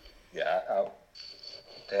 Yeah, I'll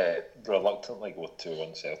reluctantly go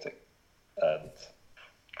 2-1 Celtic, and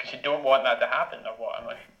because you don't want that to happen, or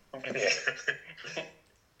what? I'm confused.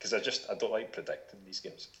 because I don't like predicting these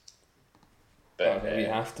games. But we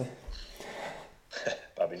have to.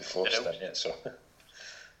 I've been forced in it, so.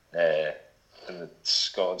 In the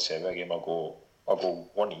Scotland Serbia game, I'll go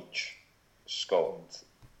 1 each. Scotland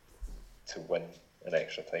to win in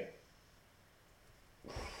extra time.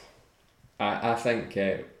 I think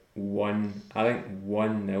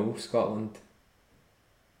 1-0 Scotland.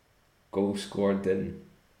 Goal scored in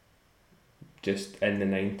just in the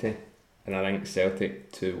 90, and I think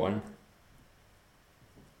Celtic 2-1.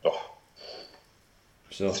 Oh,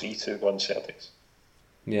 So 3-2-1 Celtics.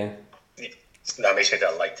 yeah. That makes me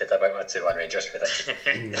delighted about my 2-1 Rangers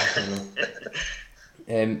prediction.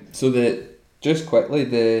 So just quickly,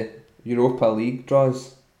 the Europa League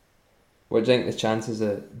draws. What do you think the chances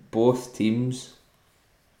of both teams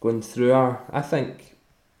going through are? I think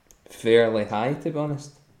fairly high, to be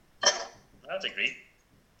honest. I'd agree.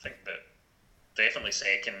 I think that definitely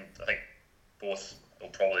second. I think both will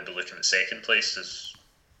probably be looking at second place as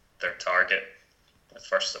their target with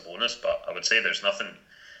first a bonus, but I would say there's nothing.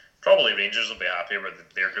 Probably Rangers will be happier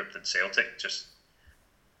with their group than Celtic, just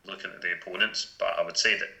looking at the opponents, but I would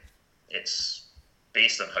say that it's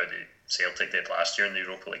based on how the Celtic did last year in the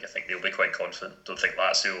Europa League. I think they'll be quite confident. Don't think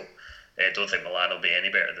Milan will be any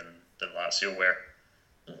better than Lazio were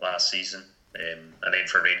last season. And then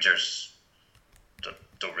for Rangers,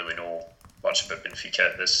 don't really know much about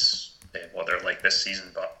Benfica what they're like this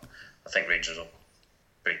season, but I think Rangers will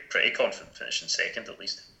be pretty confident finishing second at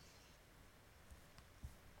least.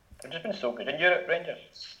 They've just been so good in Europe, Rangers.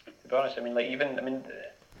 To be honest,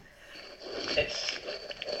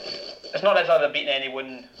 it's not necessarily they're beating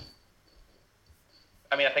anyone.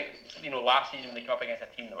 I mean, I think last season they came up against a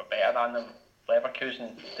team that were better than them,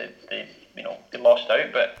 Leverkusen. They lost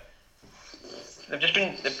out, but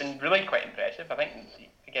they've been really quite impressive. I think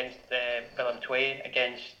against Villeneuve,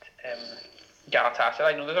 against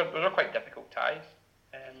Galatasaray. Those are quite difficult ties.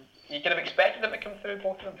 You could have expected them to come through,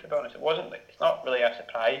 both of them. To be honest, it's not really a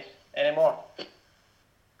surprise anymore. I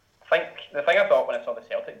think the thing I thought when I saw the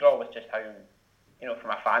Celtic draw was just how,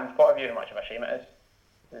 from a fan's point of view, how much of a shame it is.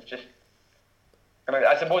 It's just,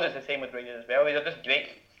 I suppose it's the same with Rangers as well. These are just great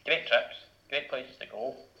trips, great places to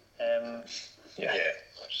go. Yeah.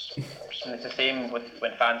 It's the same with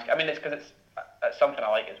when fans. It's because it's something I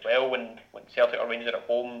like as well. When Celtic or Rangers are at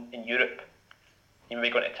home in Europe, you maybe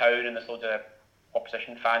go to town and there's loads of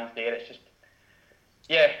opposition fans there. It's just,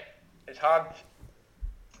 it's hard.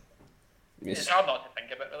 It's hard not to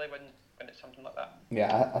think about really when it's something like that.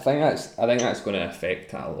 Yeah, I think that's going to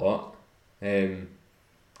affect it a lot.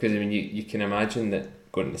 Because you can imagine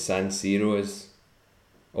that going to San Siro is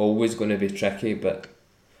always going to be tricky, but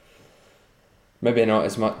maybe not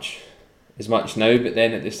as much now. But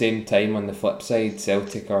then at the same time, on the flip side,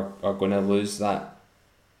 Celtic are going to lose that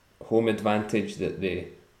home advantage that they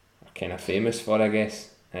are kind of famous for, I guess.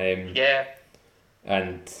 And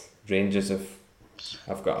Rangers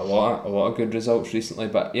have got a lot of good results recently,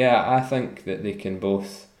 but I think that they can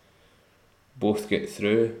both get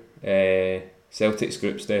through. Celtic's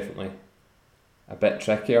group's definitely a bit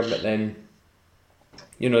trickier, but then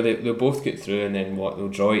You know, they'll both get through, and then they'll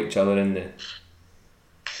draw each other in the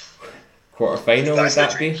quarter-final, would That's the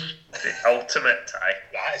that be? The ultimate tie.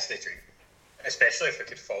 That is the dream. Especially if it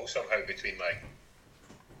could fall somehow between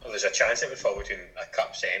there's a chance it would fall between a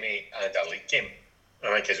cup semi and a league game.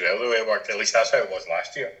 I think as well the way it worked. At least that's how it was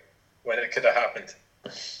last year when it could have happened.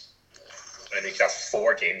 And you could have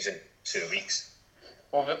 4 games in 2 weeks.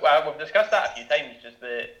 Well, we've discussed that a few times. Just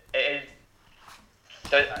that it is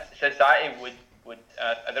society would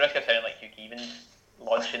at the risk of sounding like Hugh Keevins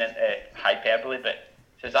launching into hyperbole, but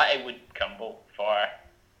society would crumble for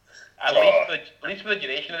at least for the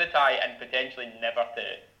duration of the tie, and potentially never to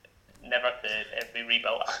be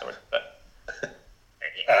rebuilt afterwards. But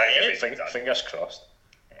fingers crossed.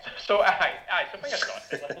 so fingers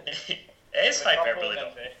crossed. It is hyperbole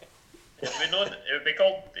though. It would be known. It would be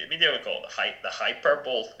called. The media would call it the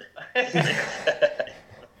hyperbole.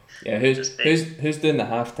 Yeah, who's doing the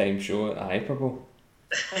halftime show at the Hyperbole?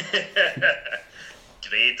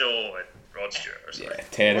 Grado and Rod Stewart or something. Yeah,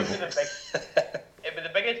 terrible. It was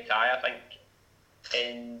the biggest tie, I think,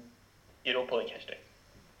 in Europa League history.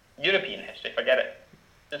 European history, forget it.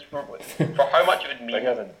 Just for how much it would mean.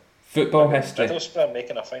 Bigger than Football history. Middlesbrough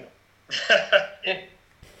making a final. Yeah.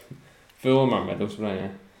 Fulham or Middlesbrough,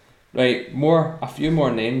 yeah. Right, a few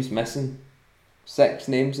more names missing. 6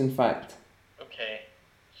 names, in fact. Okay,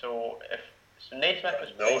 so Naismith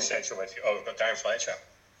was No central midfield. Oh, we've got Darren Fletcher.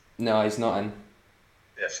 No, he's not in.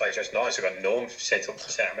 Yeah, Fletcher's not. So we've got no central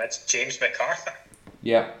centre mids. James McArthur.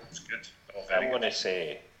 Yeah. It's good. Oh, very I'm going good. to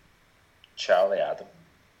say Charlie Adam.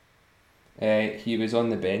 He was on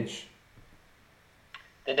the bench.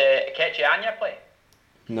 Did Akechi Anya play?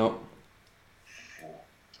 No.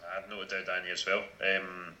 I've noted down Danny as well.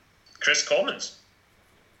 Chris Commons.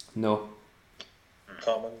 No.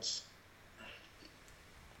 Commons.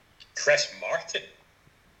 Chris Martin.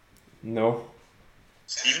 No.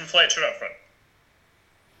 Stephen Fletcher up front.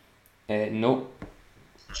 No.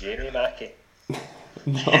 Jamie Mackey.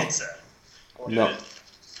 No. It's, No.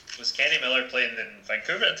 Was Kenny Miller playing in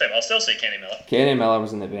Vancouver at the time? I'll still say Kenny Miller. Kenny Miller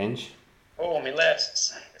was on the bench. Oh, me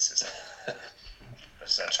left. This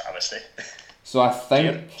is a travesty. So I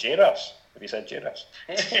think J-Russ. Have you said J-Russ?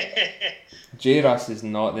 J-Russ is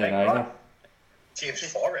not there Big either. man. James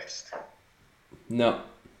Forrest. No.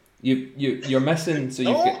 You're missing, so No.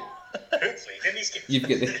 you've got Who played in these games? You've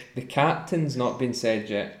got the captain's not been said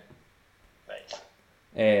yet.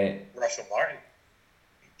 Right. Russell Martin.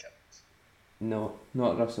 No,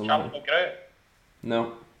 not Russell Charlie Martin. McGrew.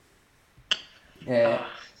 No.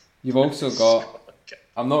 You've also got.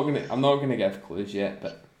 I'm not gonna give clues yet,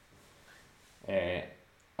 but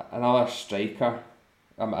another striker.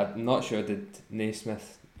 I'm not sure. Did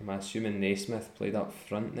Naismith? I'm assuming Naismith played up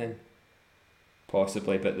front then.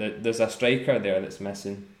 Possibly, but there's a striker there that's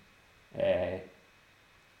missing. 2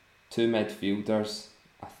 midfielders.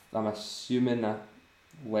 I'm assuming a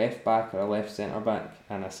left back or a left centre back,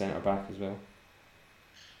 and a centre back as well.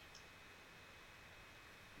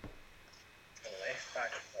 A left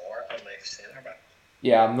back or a left centre back.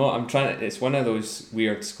 Yeah, I'm trying to. It's one of those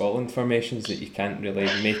weird Scotland formations that you can't really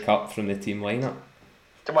make up from the team lineup.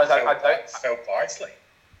 To be honest, I doubt. Phil Bardsley.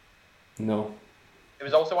 No. It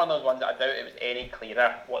was also one of those ones that I doubt it was any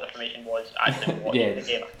clearer what the formation was actually watching Yeah. the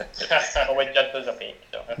game. So it just as opaque.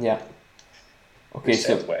 So. Yeah. Okay, We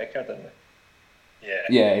so said Whittaker, didn't we?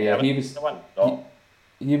 Yeah. yeah, he was The one. No.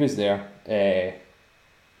 he was there.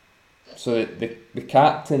 So the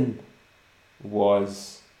captain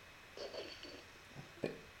was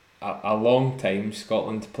a long time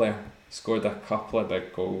Scotland player. Scored a couple of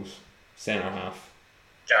big goals. Centre half,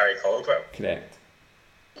 Gary Caldwell. correct.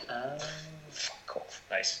 Fuck off.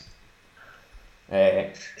 Nice.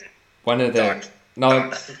 One of the Dark.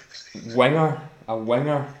 no a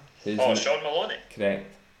winger who's Oh, Sean Maloney. correct.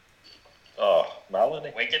 Oh,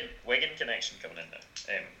 Maloney. Wigan connection coming in now.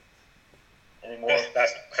 Anymore.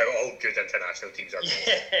 That's how all good international teams are.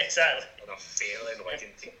 Yeah, exactly. On a failing Wigan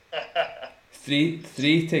team.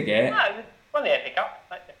 Three to get. Ah, it won the FA Cup.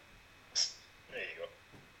 That's it. There you go.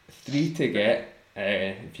 3 to get.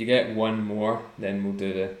 If you get one more, then we'll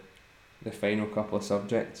do the final couple of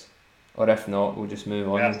subjects. Or if not, we'll just move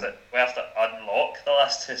We on. have to unlock the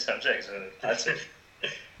last 2 subjects. That's it.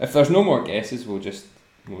 If there's no more guesses, we'll just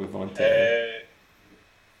move on to.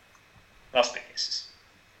 Must be cases.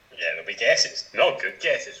 Yeah, there'll be guesses. Not good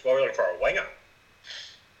guesses. What are we looking for? A winger?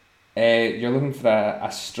 You're looking for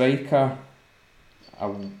a striker,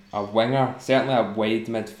 a winger, certainly a wide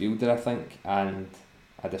midfielder, I think, and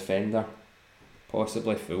a defender,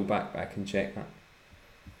 possibly fullback. But I can check that.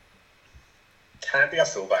 Can't be a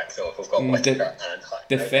fullback though if we've got Whittaker and Hutt.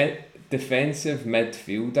 Defensive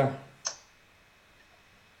midfielder.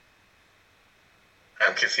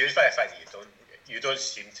 I'm confused by the fact that you don't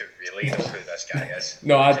seem to really know who this guy is.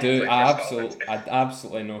 No, I do. Played for I Scotland.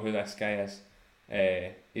 absolutely know who this guy is.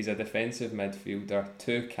 He's a defensive midfielder,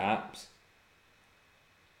 2 caps.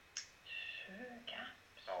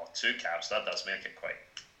 Oh, 2 caps. That does make it quite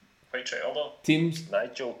triable. Teams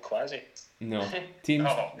Nigel Quasi. No. Teams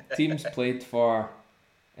Oh. teams played for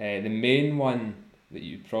the main one that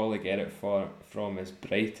you'd probably get it from is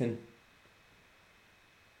Brighton.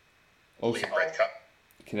 Also League Red Cup.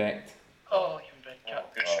 correct. Oh, you've been Oh,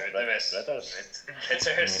 good Oh, shoot, Lewis. Ridders.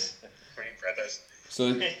 Hitters. League Brothers.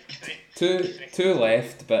 So two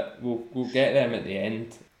left, but we'll get them at the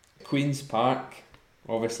end. Queen's Park,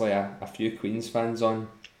 obviously a few Queen's fans on,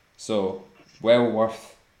 so well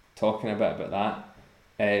worth talking a bit about that.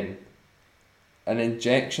 An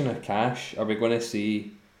injection of cash. Are we going to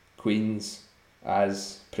see Queens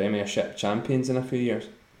as Premiership champions in a few years?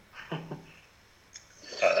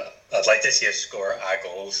 I'd like to see us score a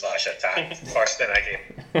goal/attack first in a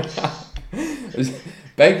game.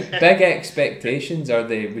 big expectations. Are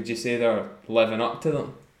they? Would you say they're living up to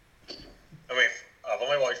them? I mean, I've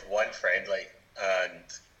only watched one friendly, and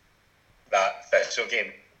that Thistle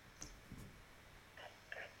game,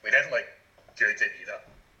 we didn't look good in either.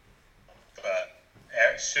 But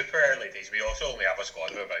super early days, we also only have a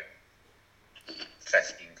squad of about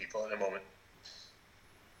 15 people at the moment.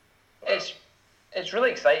 It's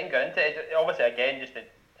really exciting going into it. Obviously, again, just to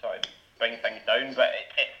sort of bring things down, but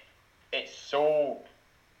it's so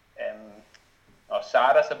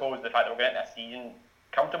sad, I suppose, the fact that we're getting a season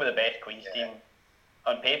comfortable with the best Queen's team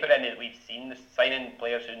on paper, and that we've seen signing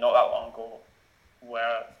players who not that long ago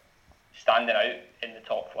were standing out in the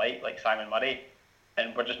top flight, like Simon Murray,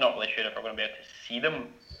 and we're just not really sure if we're going to be able to see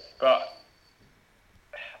them.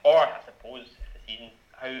 Or I suppose the season,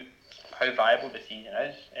 how viable the season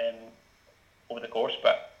is over the course.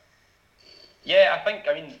 But yeah,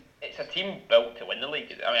 I mean it's a team built to win the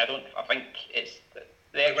league. I think it's the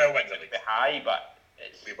We will win the league. high, but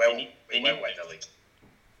We will they win the league.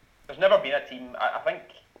 There's never been a team. I think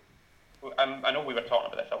I know we were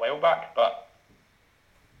talking about this a while back, but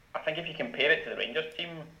I think if you compare it to the Rangers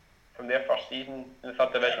team from their first season in the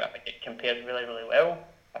 3rd division, I think it compares really, really well.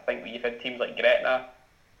 I think you've had teams like Gretna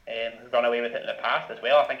who've run away with it in the past as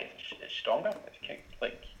well. I think it's stronger.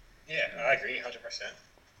 Yeah, I agree, 100%.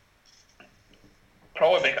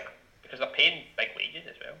 Probably because they're paying big wages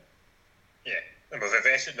as well. Yeah, and we've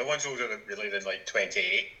invested. No one's older than like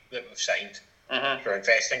 28 that we've signed. Mm-hmm. We're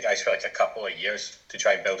investing guys for like a couple of years to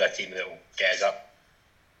try and build a team that will get us up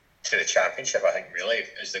to the championship. I think really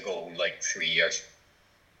is the goal in like 3 years.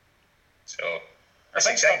 So it's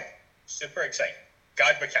exciting, super exciting.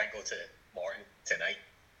 God, we can't go to Morton tonight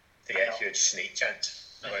to get a huge snake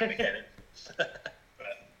chance about McKinnon.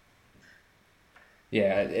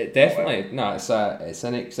 Yeah, it definitely. No, it's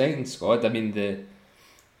an exciting squad. I mean, the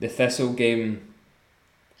Thistle game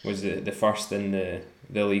was the first in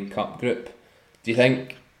the League Cup group. Do you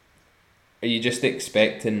think? Are you just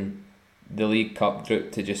expecting the League Cup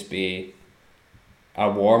group to just be a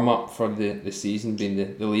warm up for the season, being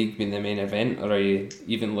the league being the main event, or are you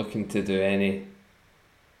even looking to do any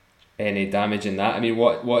damage in that? I mean,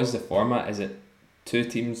 what is the format? Is it 2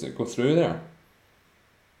 teams that go through there?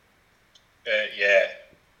 Yeah,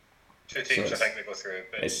 2 teams So I think they go through,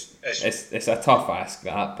 but it's a tough ask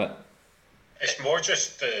that, but it's more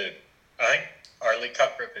just I think our League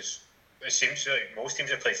Cup group is. It seems like most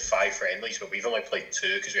teams have played 5 friendlies, but we've only played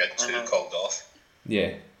 2 because we had 2 called off.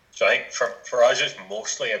 yeah. So I think for us, it's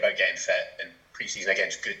mostly about getting fit in pre-season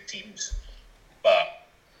against good teams. But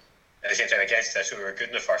at the same time, against this, we were good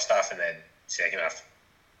in the first half, and then second half,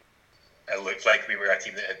 it looked like we were a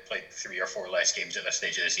team that had played 3 or 4 less games at this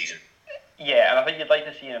stage of the season. Yeah, and I think you'd like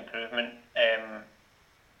to see an improvement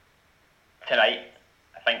tonight.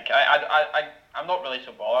 I think I'm not really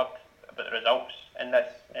so bothered about the results in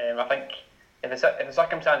this. I think if the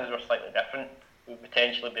circumstances were slightly different, we'd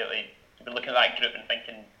potentially be able to be looking at that group and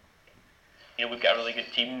thinking, we've got a really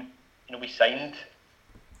good team. We signed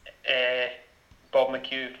Bob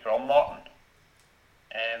McHugh from Morton.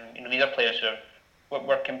 These are players who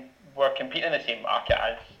we're competing in the same market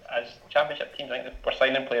as championship teams. I think we're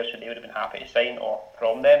signing players who they would have been happy to sign or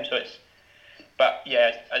from them. So but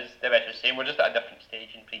yeah, as Devesh was saying, we're just at a different stage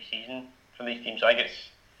in pre-season from these teams. So I think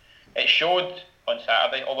it showed on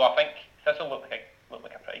Saturday. Although I think Thistle looked like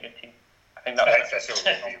a pretty good team. I think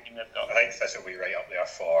Thistle will be right up there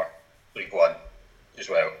for League One as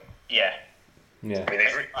well. Yeah. Yeah. I mean,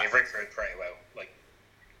 they've recruited pretty well. Like,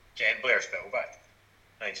 getting Blair Spillback,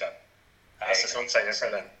 I think so. Excellent signing for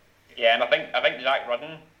them. Yeah, and I think Zach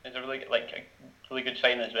Rudden is a really good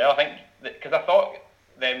signing as well. I think because I thought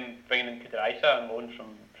them bringing in Kudaraisa on loan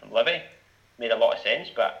from Livy made a lot of sense,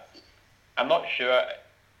 but I'm not sure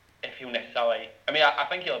if he'll necessarily... I mean, I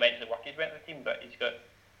think he'll eventually work his way into the team, but he's got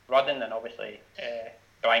Rudden and obviously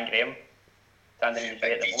Brian Graham standing in his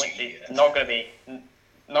way at the moment. He's not going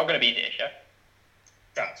to be the issue.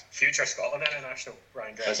 That's future Scotland international,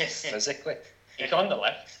 Brian Graham. Physically. He's on the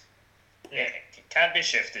list. Yeah, it can be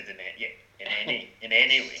shifted in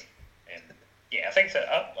any way. Yeah, I think that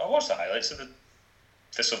I watched the highlights of the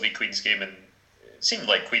Thistleby Queen's game, and it seemed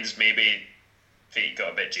like Queen's maybe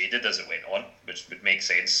got a bit jaded as it went on, which would make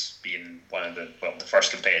sense, being one of the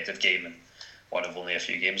first competitive game and one of only a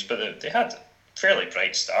few games. But they had a fairly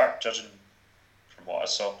bright start, judging from what I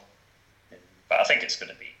saw. But I think it's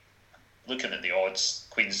going to be, looking at the odds,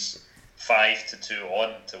 Queen's 5-2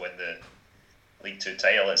 on to win the League Two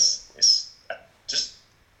title. It's a just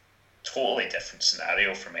totally different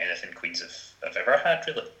scenario from anything Queens have ever had,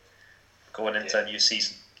 really. Going into a new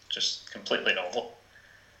season, just completely novel.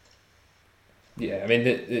 Yeah, I mean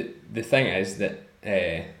the thing is that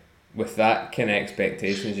with that kind of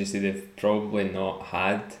expectation, as you say, they've probably not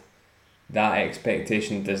had that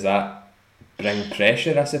expectation. Does that bring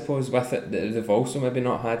pressure, I suppose, with it that they've also maybe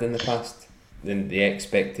not had in the past? Then the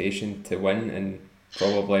expectation to win and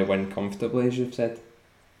probably win comfortably, as you've said.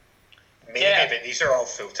 Maybe, but these are all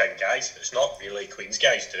full-time guys. It's not really Queen's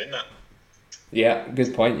guys doing that. Yeah,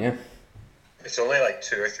 good point, yeah. It's only like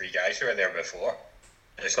 2 or 3 guys who were there before.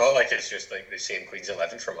 And it's not like it's just like the same Queen's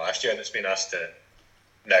 11 from last year that's been asked to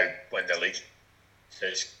now win the league. So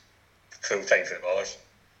it's full-time footballers.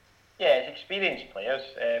 Yeah, it's experienced players.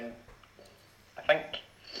 I think,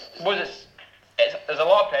 there's a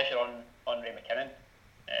lot of pressure on Ray McKinnon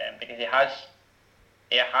because he has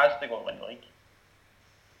to go and win the league.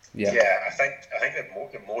 Yeah, I think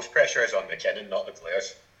the most pressure is on McKinnon, not the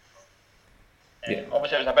players.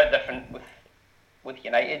 Obviously, it was a bit different with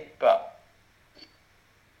United, but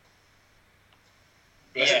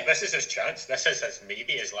this is his chance. This is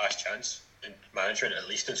maybe his last chance in management, at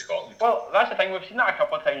least in Scotland. Well, that's the thing. We've seen that a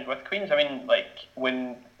couple of times with Queens. I mean, like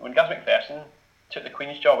when Gus McPherson took the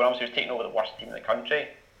Queen's job and obviously was taking over the worst team in the country,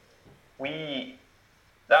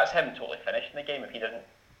 that's him totally finishing the game if he doesn't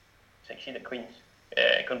succeed at Queen's.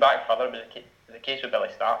 Going back further, it was the case with Billy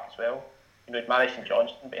Stark as well. You know, he'd managed St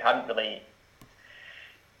Johnstone, but he hadn't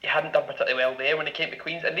done particularly well there when he came to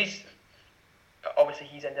Queen's. And obviously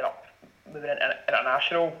he's ended up moving into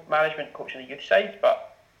international management, coaching the youth side.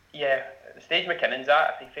 But yeah, at the stage McKinnon's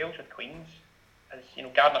at, if he fails with Queen's, as you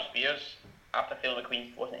know, Gardner Spears, after failing with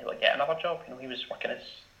Queen's, wasn't able to get another job. You know, he was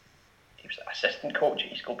assistant coach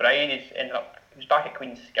at East Kilbride. He was back at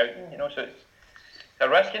Queen's scouting. You know, so it's a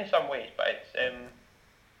risk in some ways, but it's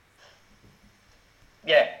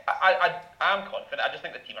I'm confident. I just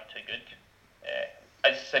think the team are too good.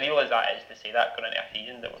 As surreal as that is to say that going into a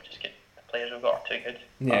season that we'll just get the players we've got are too good.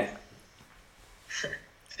 Yeah.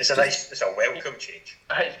 It's a welcome change.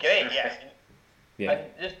 It's great, yeah. Yeah. And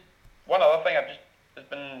just one other thing,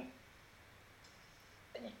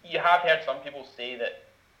 you have heard some people say that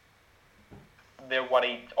they're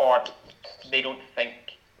worried or they don't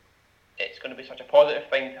think it's going to be such a positive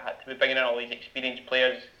thing to be bringing in all these experienced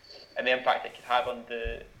players and the impact it could have on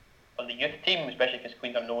the youth team, especially because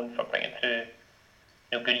Queens are known for bringing through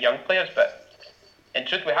good young players. But in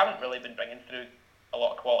truth, we haven't really been bringing through a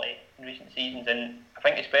lot of quality in recent seasons, and I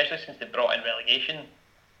think especially since they brought in relegation,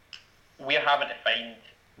 we're having to find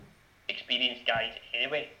experienced guys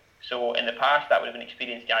anyway. So in the past, that would have been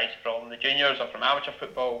experienced guys from the juniors or from amateur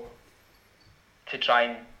football to try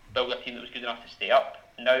and build a team that was good enough to stay up.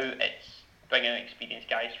 Now it's bringing in experienced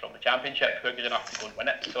guys from the Championship who are good enough to go and win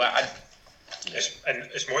it. So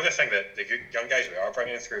it's more the thing that the young guys we are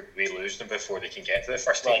bringing through, we lose them before they can get to the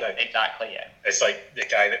first team now. Exactly, yeah. It's like the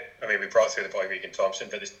guy we brought through the boy Regan Thompson,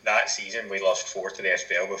 but that season we lost 4 to the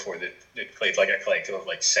SPL before they played like a collective of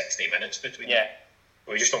like 60 minutes between them.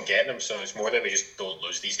 We just don't get them, so it's more that we just don't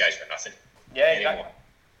lose these guys for nothing. Yeah, exactly.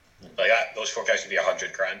 Like that, those 4 guys would be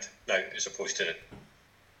 $100,000 now, as opposed to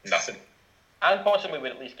nothing. And possibly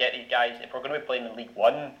we'd at least get these guys, if we're going to be playing in League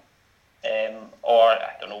One, or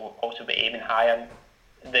I don't know, also be aiming higher,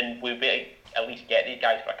 then we'll be at least get these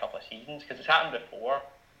guys for a couple of seasons, because it's happened before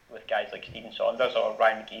with guys like Stephen Saunders or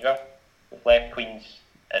Ryan McGeever, who've left Queens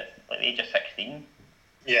at like the age of 16.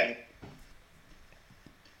 Yeah.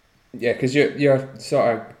 Yeah, because you're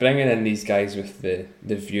sort of bringing in these guys with the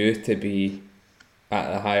view to be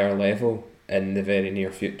at a higher level in the very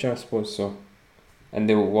near future, I suppose. So, and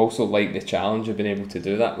they will also like the challenge of being able to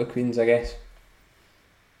do that with Queens, I guess.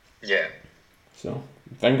 Yeah. So,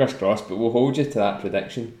 fingers crossed, but we'll hold you to that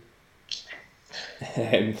prediction.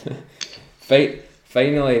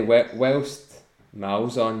 Finally, whilst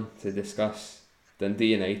Miles on to discuss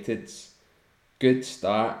Dundee United's good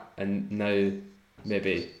start and now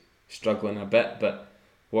maybe struggling a bit. But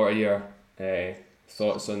what are your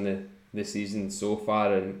thoughts on the season so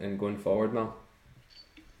far and going forward now?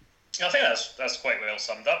 I think that's quite well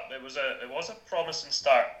summed up. It was a promising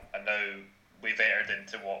start, and now we've entered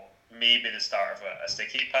into what may be the start of a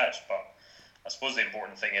sticky patch. But I suppose the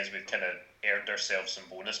important thing is we've kind of earned ourselves some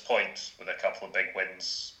bonus points with a couple of big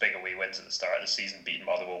away wins at the start of the season, beating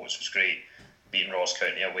Motherwell, which was great, beating Ross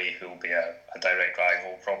County away, who will be a direct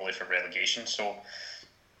rival probably for relegation. So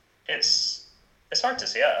it's hard to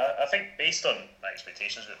say. I think based on my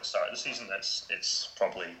expectations at the start of the season, it's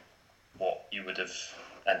probably what you would have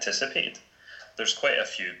anticipated. There's quite a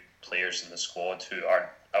few players in the squad who aren't,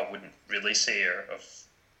 I wouldn't really say, are of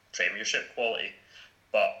Premiership quality,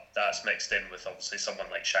 but that's mixed in with obviously someone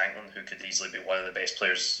like Shankland, who could easily be one of the best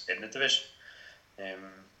players in the division.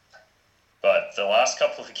 But the last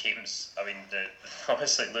couple of games, I mean,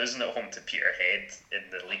 obviously losing at home to Peterhead in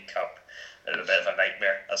the League Cup is a bit of a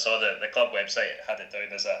nightmare. I saw the club website had it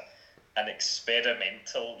down as an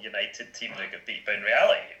experimental United team that got beat, but in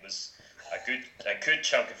reality it was a good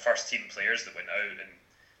chunk of first team players that went out and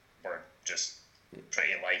were just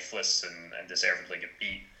pretty lifeless and deservedly got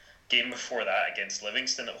beat. Game before that against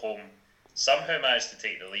Livingston at home, somehow managed to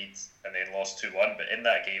take the lead and then lost 2-1, but in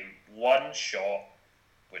that game, one shot,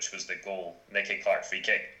 which was the goal, Nicky Clark free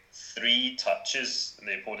kick, 3 touches in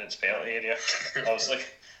the opponent's penalty area. I was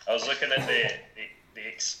looking at the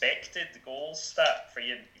expected goal stat for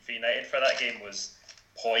United for that game was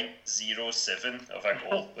 0.07 of a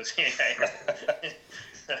goal was United.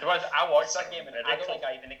 I watched that game and I don't think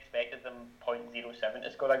I even expected them 0.07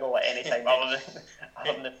 to score a goal at any time other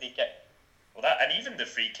than the free kick. Well, that, and even the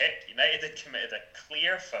free kick, United had committed a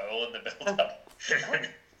clear foul in the build-up.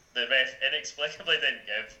 The ref inexplicably didn't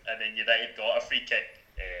give, and then United got a free kick.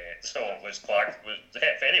 So it was Clark was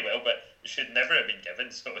very well, but it should never have been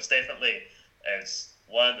given. So it was definitely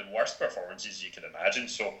one of the worst performances you could imagine.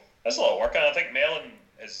 So there's a lot of work, and I think Mellon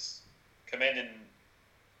has come in and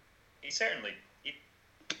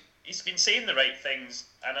he's been saying the right things,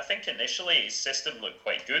 and I think initially his system looked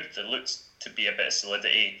quite good. There looked to be a bit of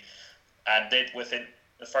solidity, and then within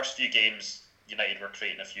the first few games, United were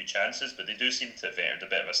creating a few chances, but they do seem to have entered a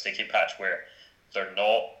bit of a sticky patch where they're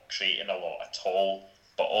not creating a lot at all,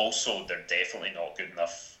 but also they're definitely not good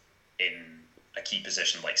enough in a key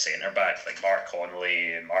position like centre back. Like Mark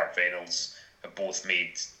Connolly and Mark Reynolds have both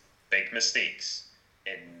made big mistakes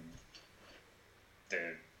in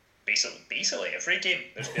the basically every game.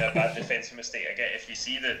 There's been a bad defensive mistake. Again, if you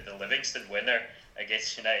see the Livingston winner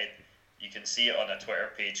against United, you can see it on a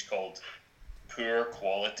Twitter page called Poor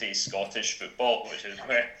Quality Scottish Football, which is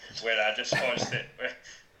where I just watched it. Where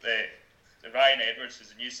the Ryan Edwards,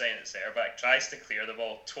 who's a new sign at centre back, tries to clear the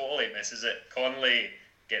ball, totally misses it. Connolly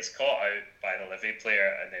gets caught out by the Livy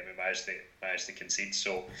player, and then we managed to concede.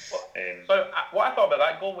 So what I thought about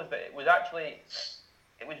that goal was that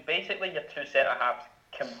it was basically your two centre halves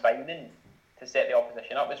combining to set the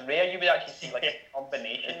opposition up. It was rare you would actually see like a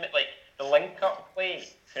combination, like the link-up play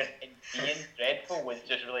in being dreadful was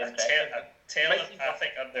just really impressive. I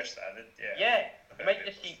think understand it. Yeah. You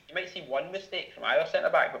might see one mistake from either centre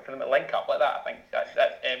back, but for them to link up like that, I think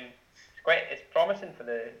it's promising for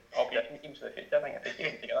the opposition teams for the future. I think if they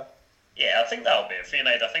keep it together. Yeah, I think that'll be it for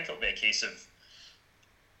United. I think it'll be a case of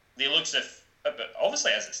they look as if, but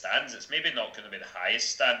obviously as it stands, it's maybe not going to be the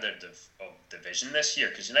highest standard of division this year,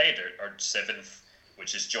 because United are 7th,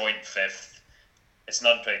 which is joint 5th. It's an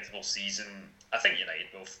unpredictable season. I think United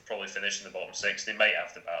will probably finish in the bottom 6. They might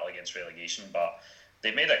have to battle against relegation, but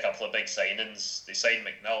they made a couple of big signings. They signed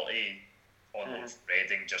McNulty on loan from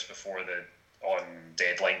Reading just before on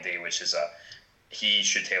deadline day, which is he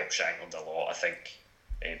should help Shankland a lot, I think,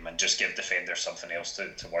 and just give defenders something else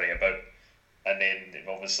to worry about. And then they've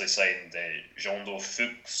obviously signed Jean-Do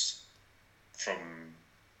Fuchs from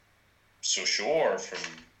Sochaux, or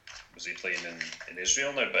was he playing in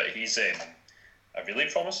Israel now? But he's a really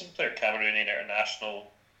promising player, Cameroonian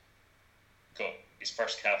international, got his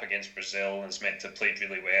first cap against Brazil and is meant to have played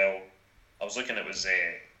really well. I was looking, it was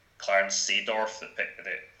Clarence Seedorf that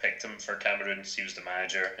picked him for Cameroon. He was the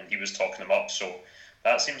manager and he was talking him up, so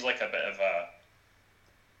that seems like a bit of a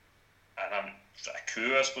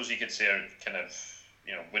coup, I suppose you could say. Kind of,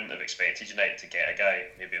 wouldn't have expected United to get a guy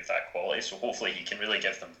maybe of that quality, so hopefully he can really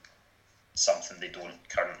give them something they don't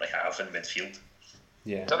currently have in midfield.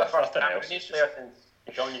 Yeah. Is that the first Cameroonese player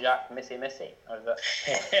since Jean-Jacques Missy, or is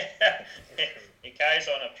it? He carries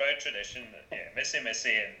on a proud tradition. Yeah, Missy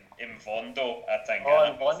and Mvondo, I think.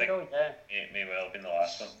 Mvondo, yeah. It may well have been the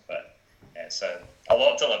last one, but yeah, it's a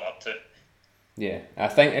lot to live up to. Yeah, I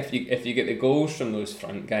think if you get the goals from those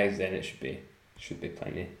front guys, then it should be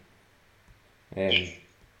plenty.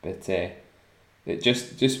 But it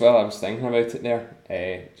just while I was thinking about it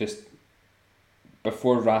there, just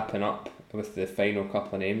before wrapping up with the final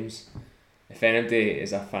couple of names, if anybody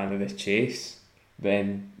is a fan of the chase,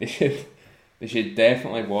 then they should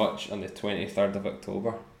definitely watch on the 23rd of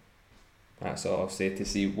October. That's all I'll say, to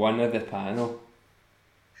see one of the panel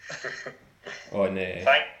on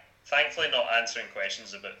Thankfully not answering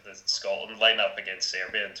questions about the Scotland lineup against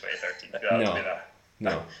Serbia in 2013. That would be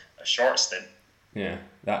a short stint. Yeah,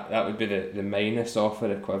 that would be the minus offer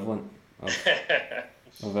equivalent of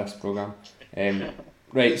this programme.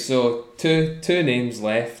 Right, so two names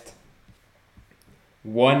left.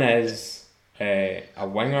 One is a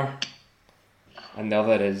winger, and the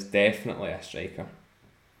other is definitely a striker.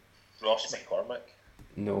 Ross McCormick.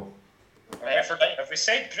 No. Have we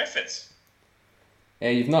said Griffiths?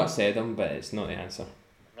 You've not said him, but it's not the answer.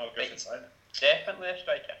 Not Griffiths either. Definitely a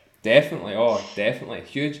striker. Definitely.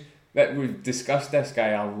 Huge. But we've discussed this guy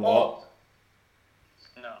a lot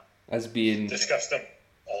No. as being... Discussed him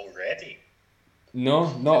already.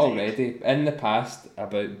 No, not already. In the past,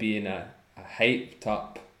 about being a hyped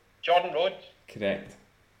up... Jordan Rhodes. Correct.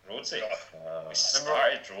 Rhodes. We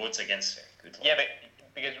started Rhodes against good luck. Yeah, but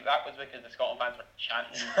because the Scotland fans were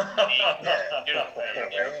chanting about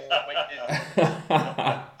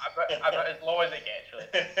as low as it gets, really.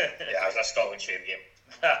 Yeah, it was a Scotland shame game.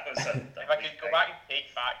 If I could go back and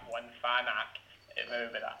take back one fan act, it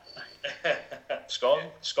would be that.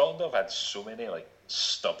 Scotland have had so many like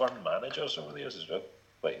stubborn managers over the years as well.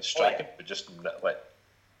 Like striking, but just like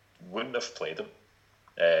wouldn't have played him.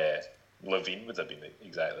 Levine would have been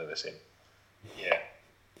exactly the same. Yeah.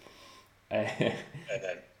 And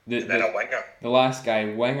then The a winger. the last guy,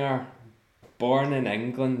 winger, born in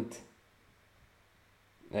England,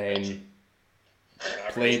 played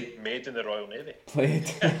Made in the Royal Navy.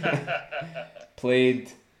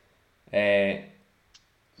 played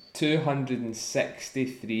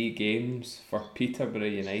 263 games for Peterborough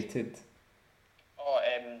United.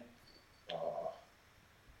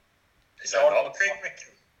 Is that not Craig McCann?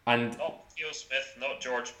 And Not Theo Smith, not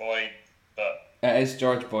George Boyd, but it is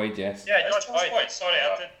George Boyd, yes. Yeah, it's George Boyd. Sorry,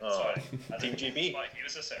 Team GB. He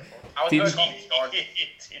was a centre forward. I was Team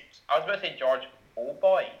about to say George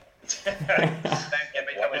O'Boy.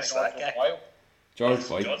 What was that guy? George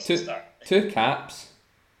Boyd. Johnson Two start. caps.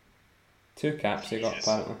 Two caps he got, Jesus.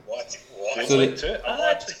 apparently. What? So Like the-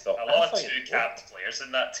 I actually thought A lot of two-capped players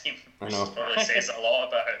in that team, I which know. probably says a lot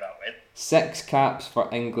about how that went. 6 caps for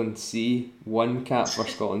England C, 1 cap for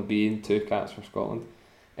Scotland B, and 2 caps for Scotland.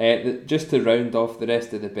 Just to round off the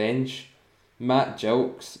rest of the bench, Matt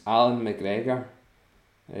Gilks, Alan McGregor,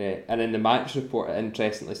 and in the match report it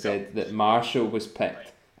interestingly said that Marshall was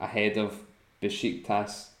picked ahead of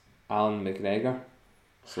Besiktas Alan McGregor,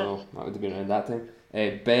 so that would have been around that time.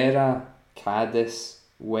 Berra, Caddis,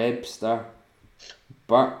 Webster,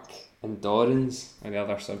 Burke and Dorrans are the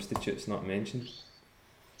other substitutes not mentioned.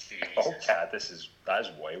 Oh, that is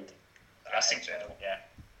wild. That's incredible. Yeah.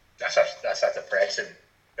 That's a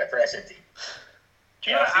depressing team. Do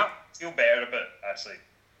you know I feel better about actually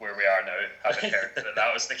where we are now, having heard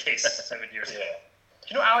that was the case 7 years ago. Yeah.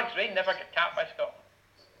 Do you know Alex Rae never got capped by Scotland?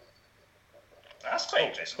 That's quite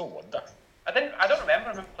It's interesting. no wonder. I don't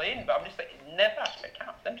remember him playing, but I'm just like, he never got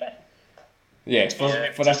capped. Interesting. Yeah,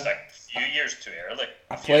 Yeah, for just a, a few years too early.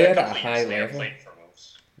 a player at a couple of high years later level. playing for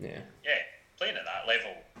Wolves. Yeah. Yeah, playing at that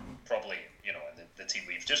level, probably, in the team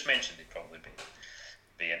we've just mentioned, he'd probably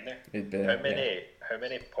be in there. It'd be, How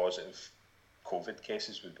many positive COVID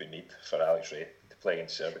cases would we need for Alex Rae to play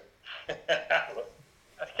against Serbia?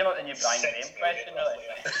 That's kind of the new Brian Graham 6 question, million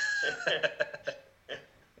really.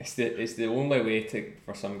 It's the only way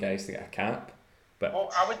for some guys to get a cap, but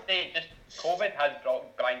Well, I would say just COVID has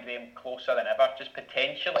brought Brian Graham closer than ever, just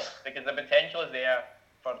potentially, because the potential is there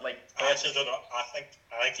for like. I actually don't know. I think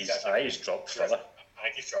he's His eyes dropped further. I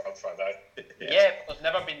think he's dropped further. Yeah, but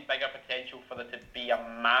there's never been bigger potential for there to be a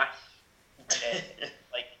mass,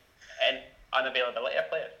 and unavailability of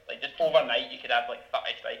players. Like just overnight, you could have like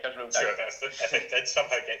 30 strikers ruled Sure, out. if it did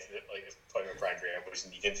somehow get to the point where Brian Graham was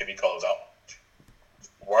needing to be called up,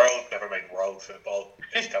 world football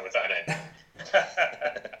is coming to an end.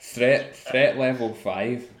 threat level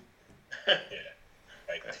 5. Yeah.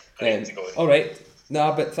 Right. I need to go. All right.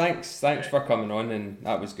 No, but thanks for coming on, and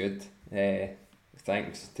that was good.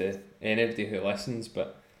 Thanks to anybody who listens,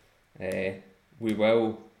 but we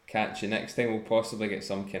will catch you next time. We'll possibly get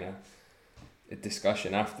some kind of a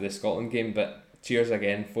discussion after the Scotland game, but cheers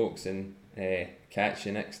again, folks, and catch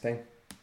you next time.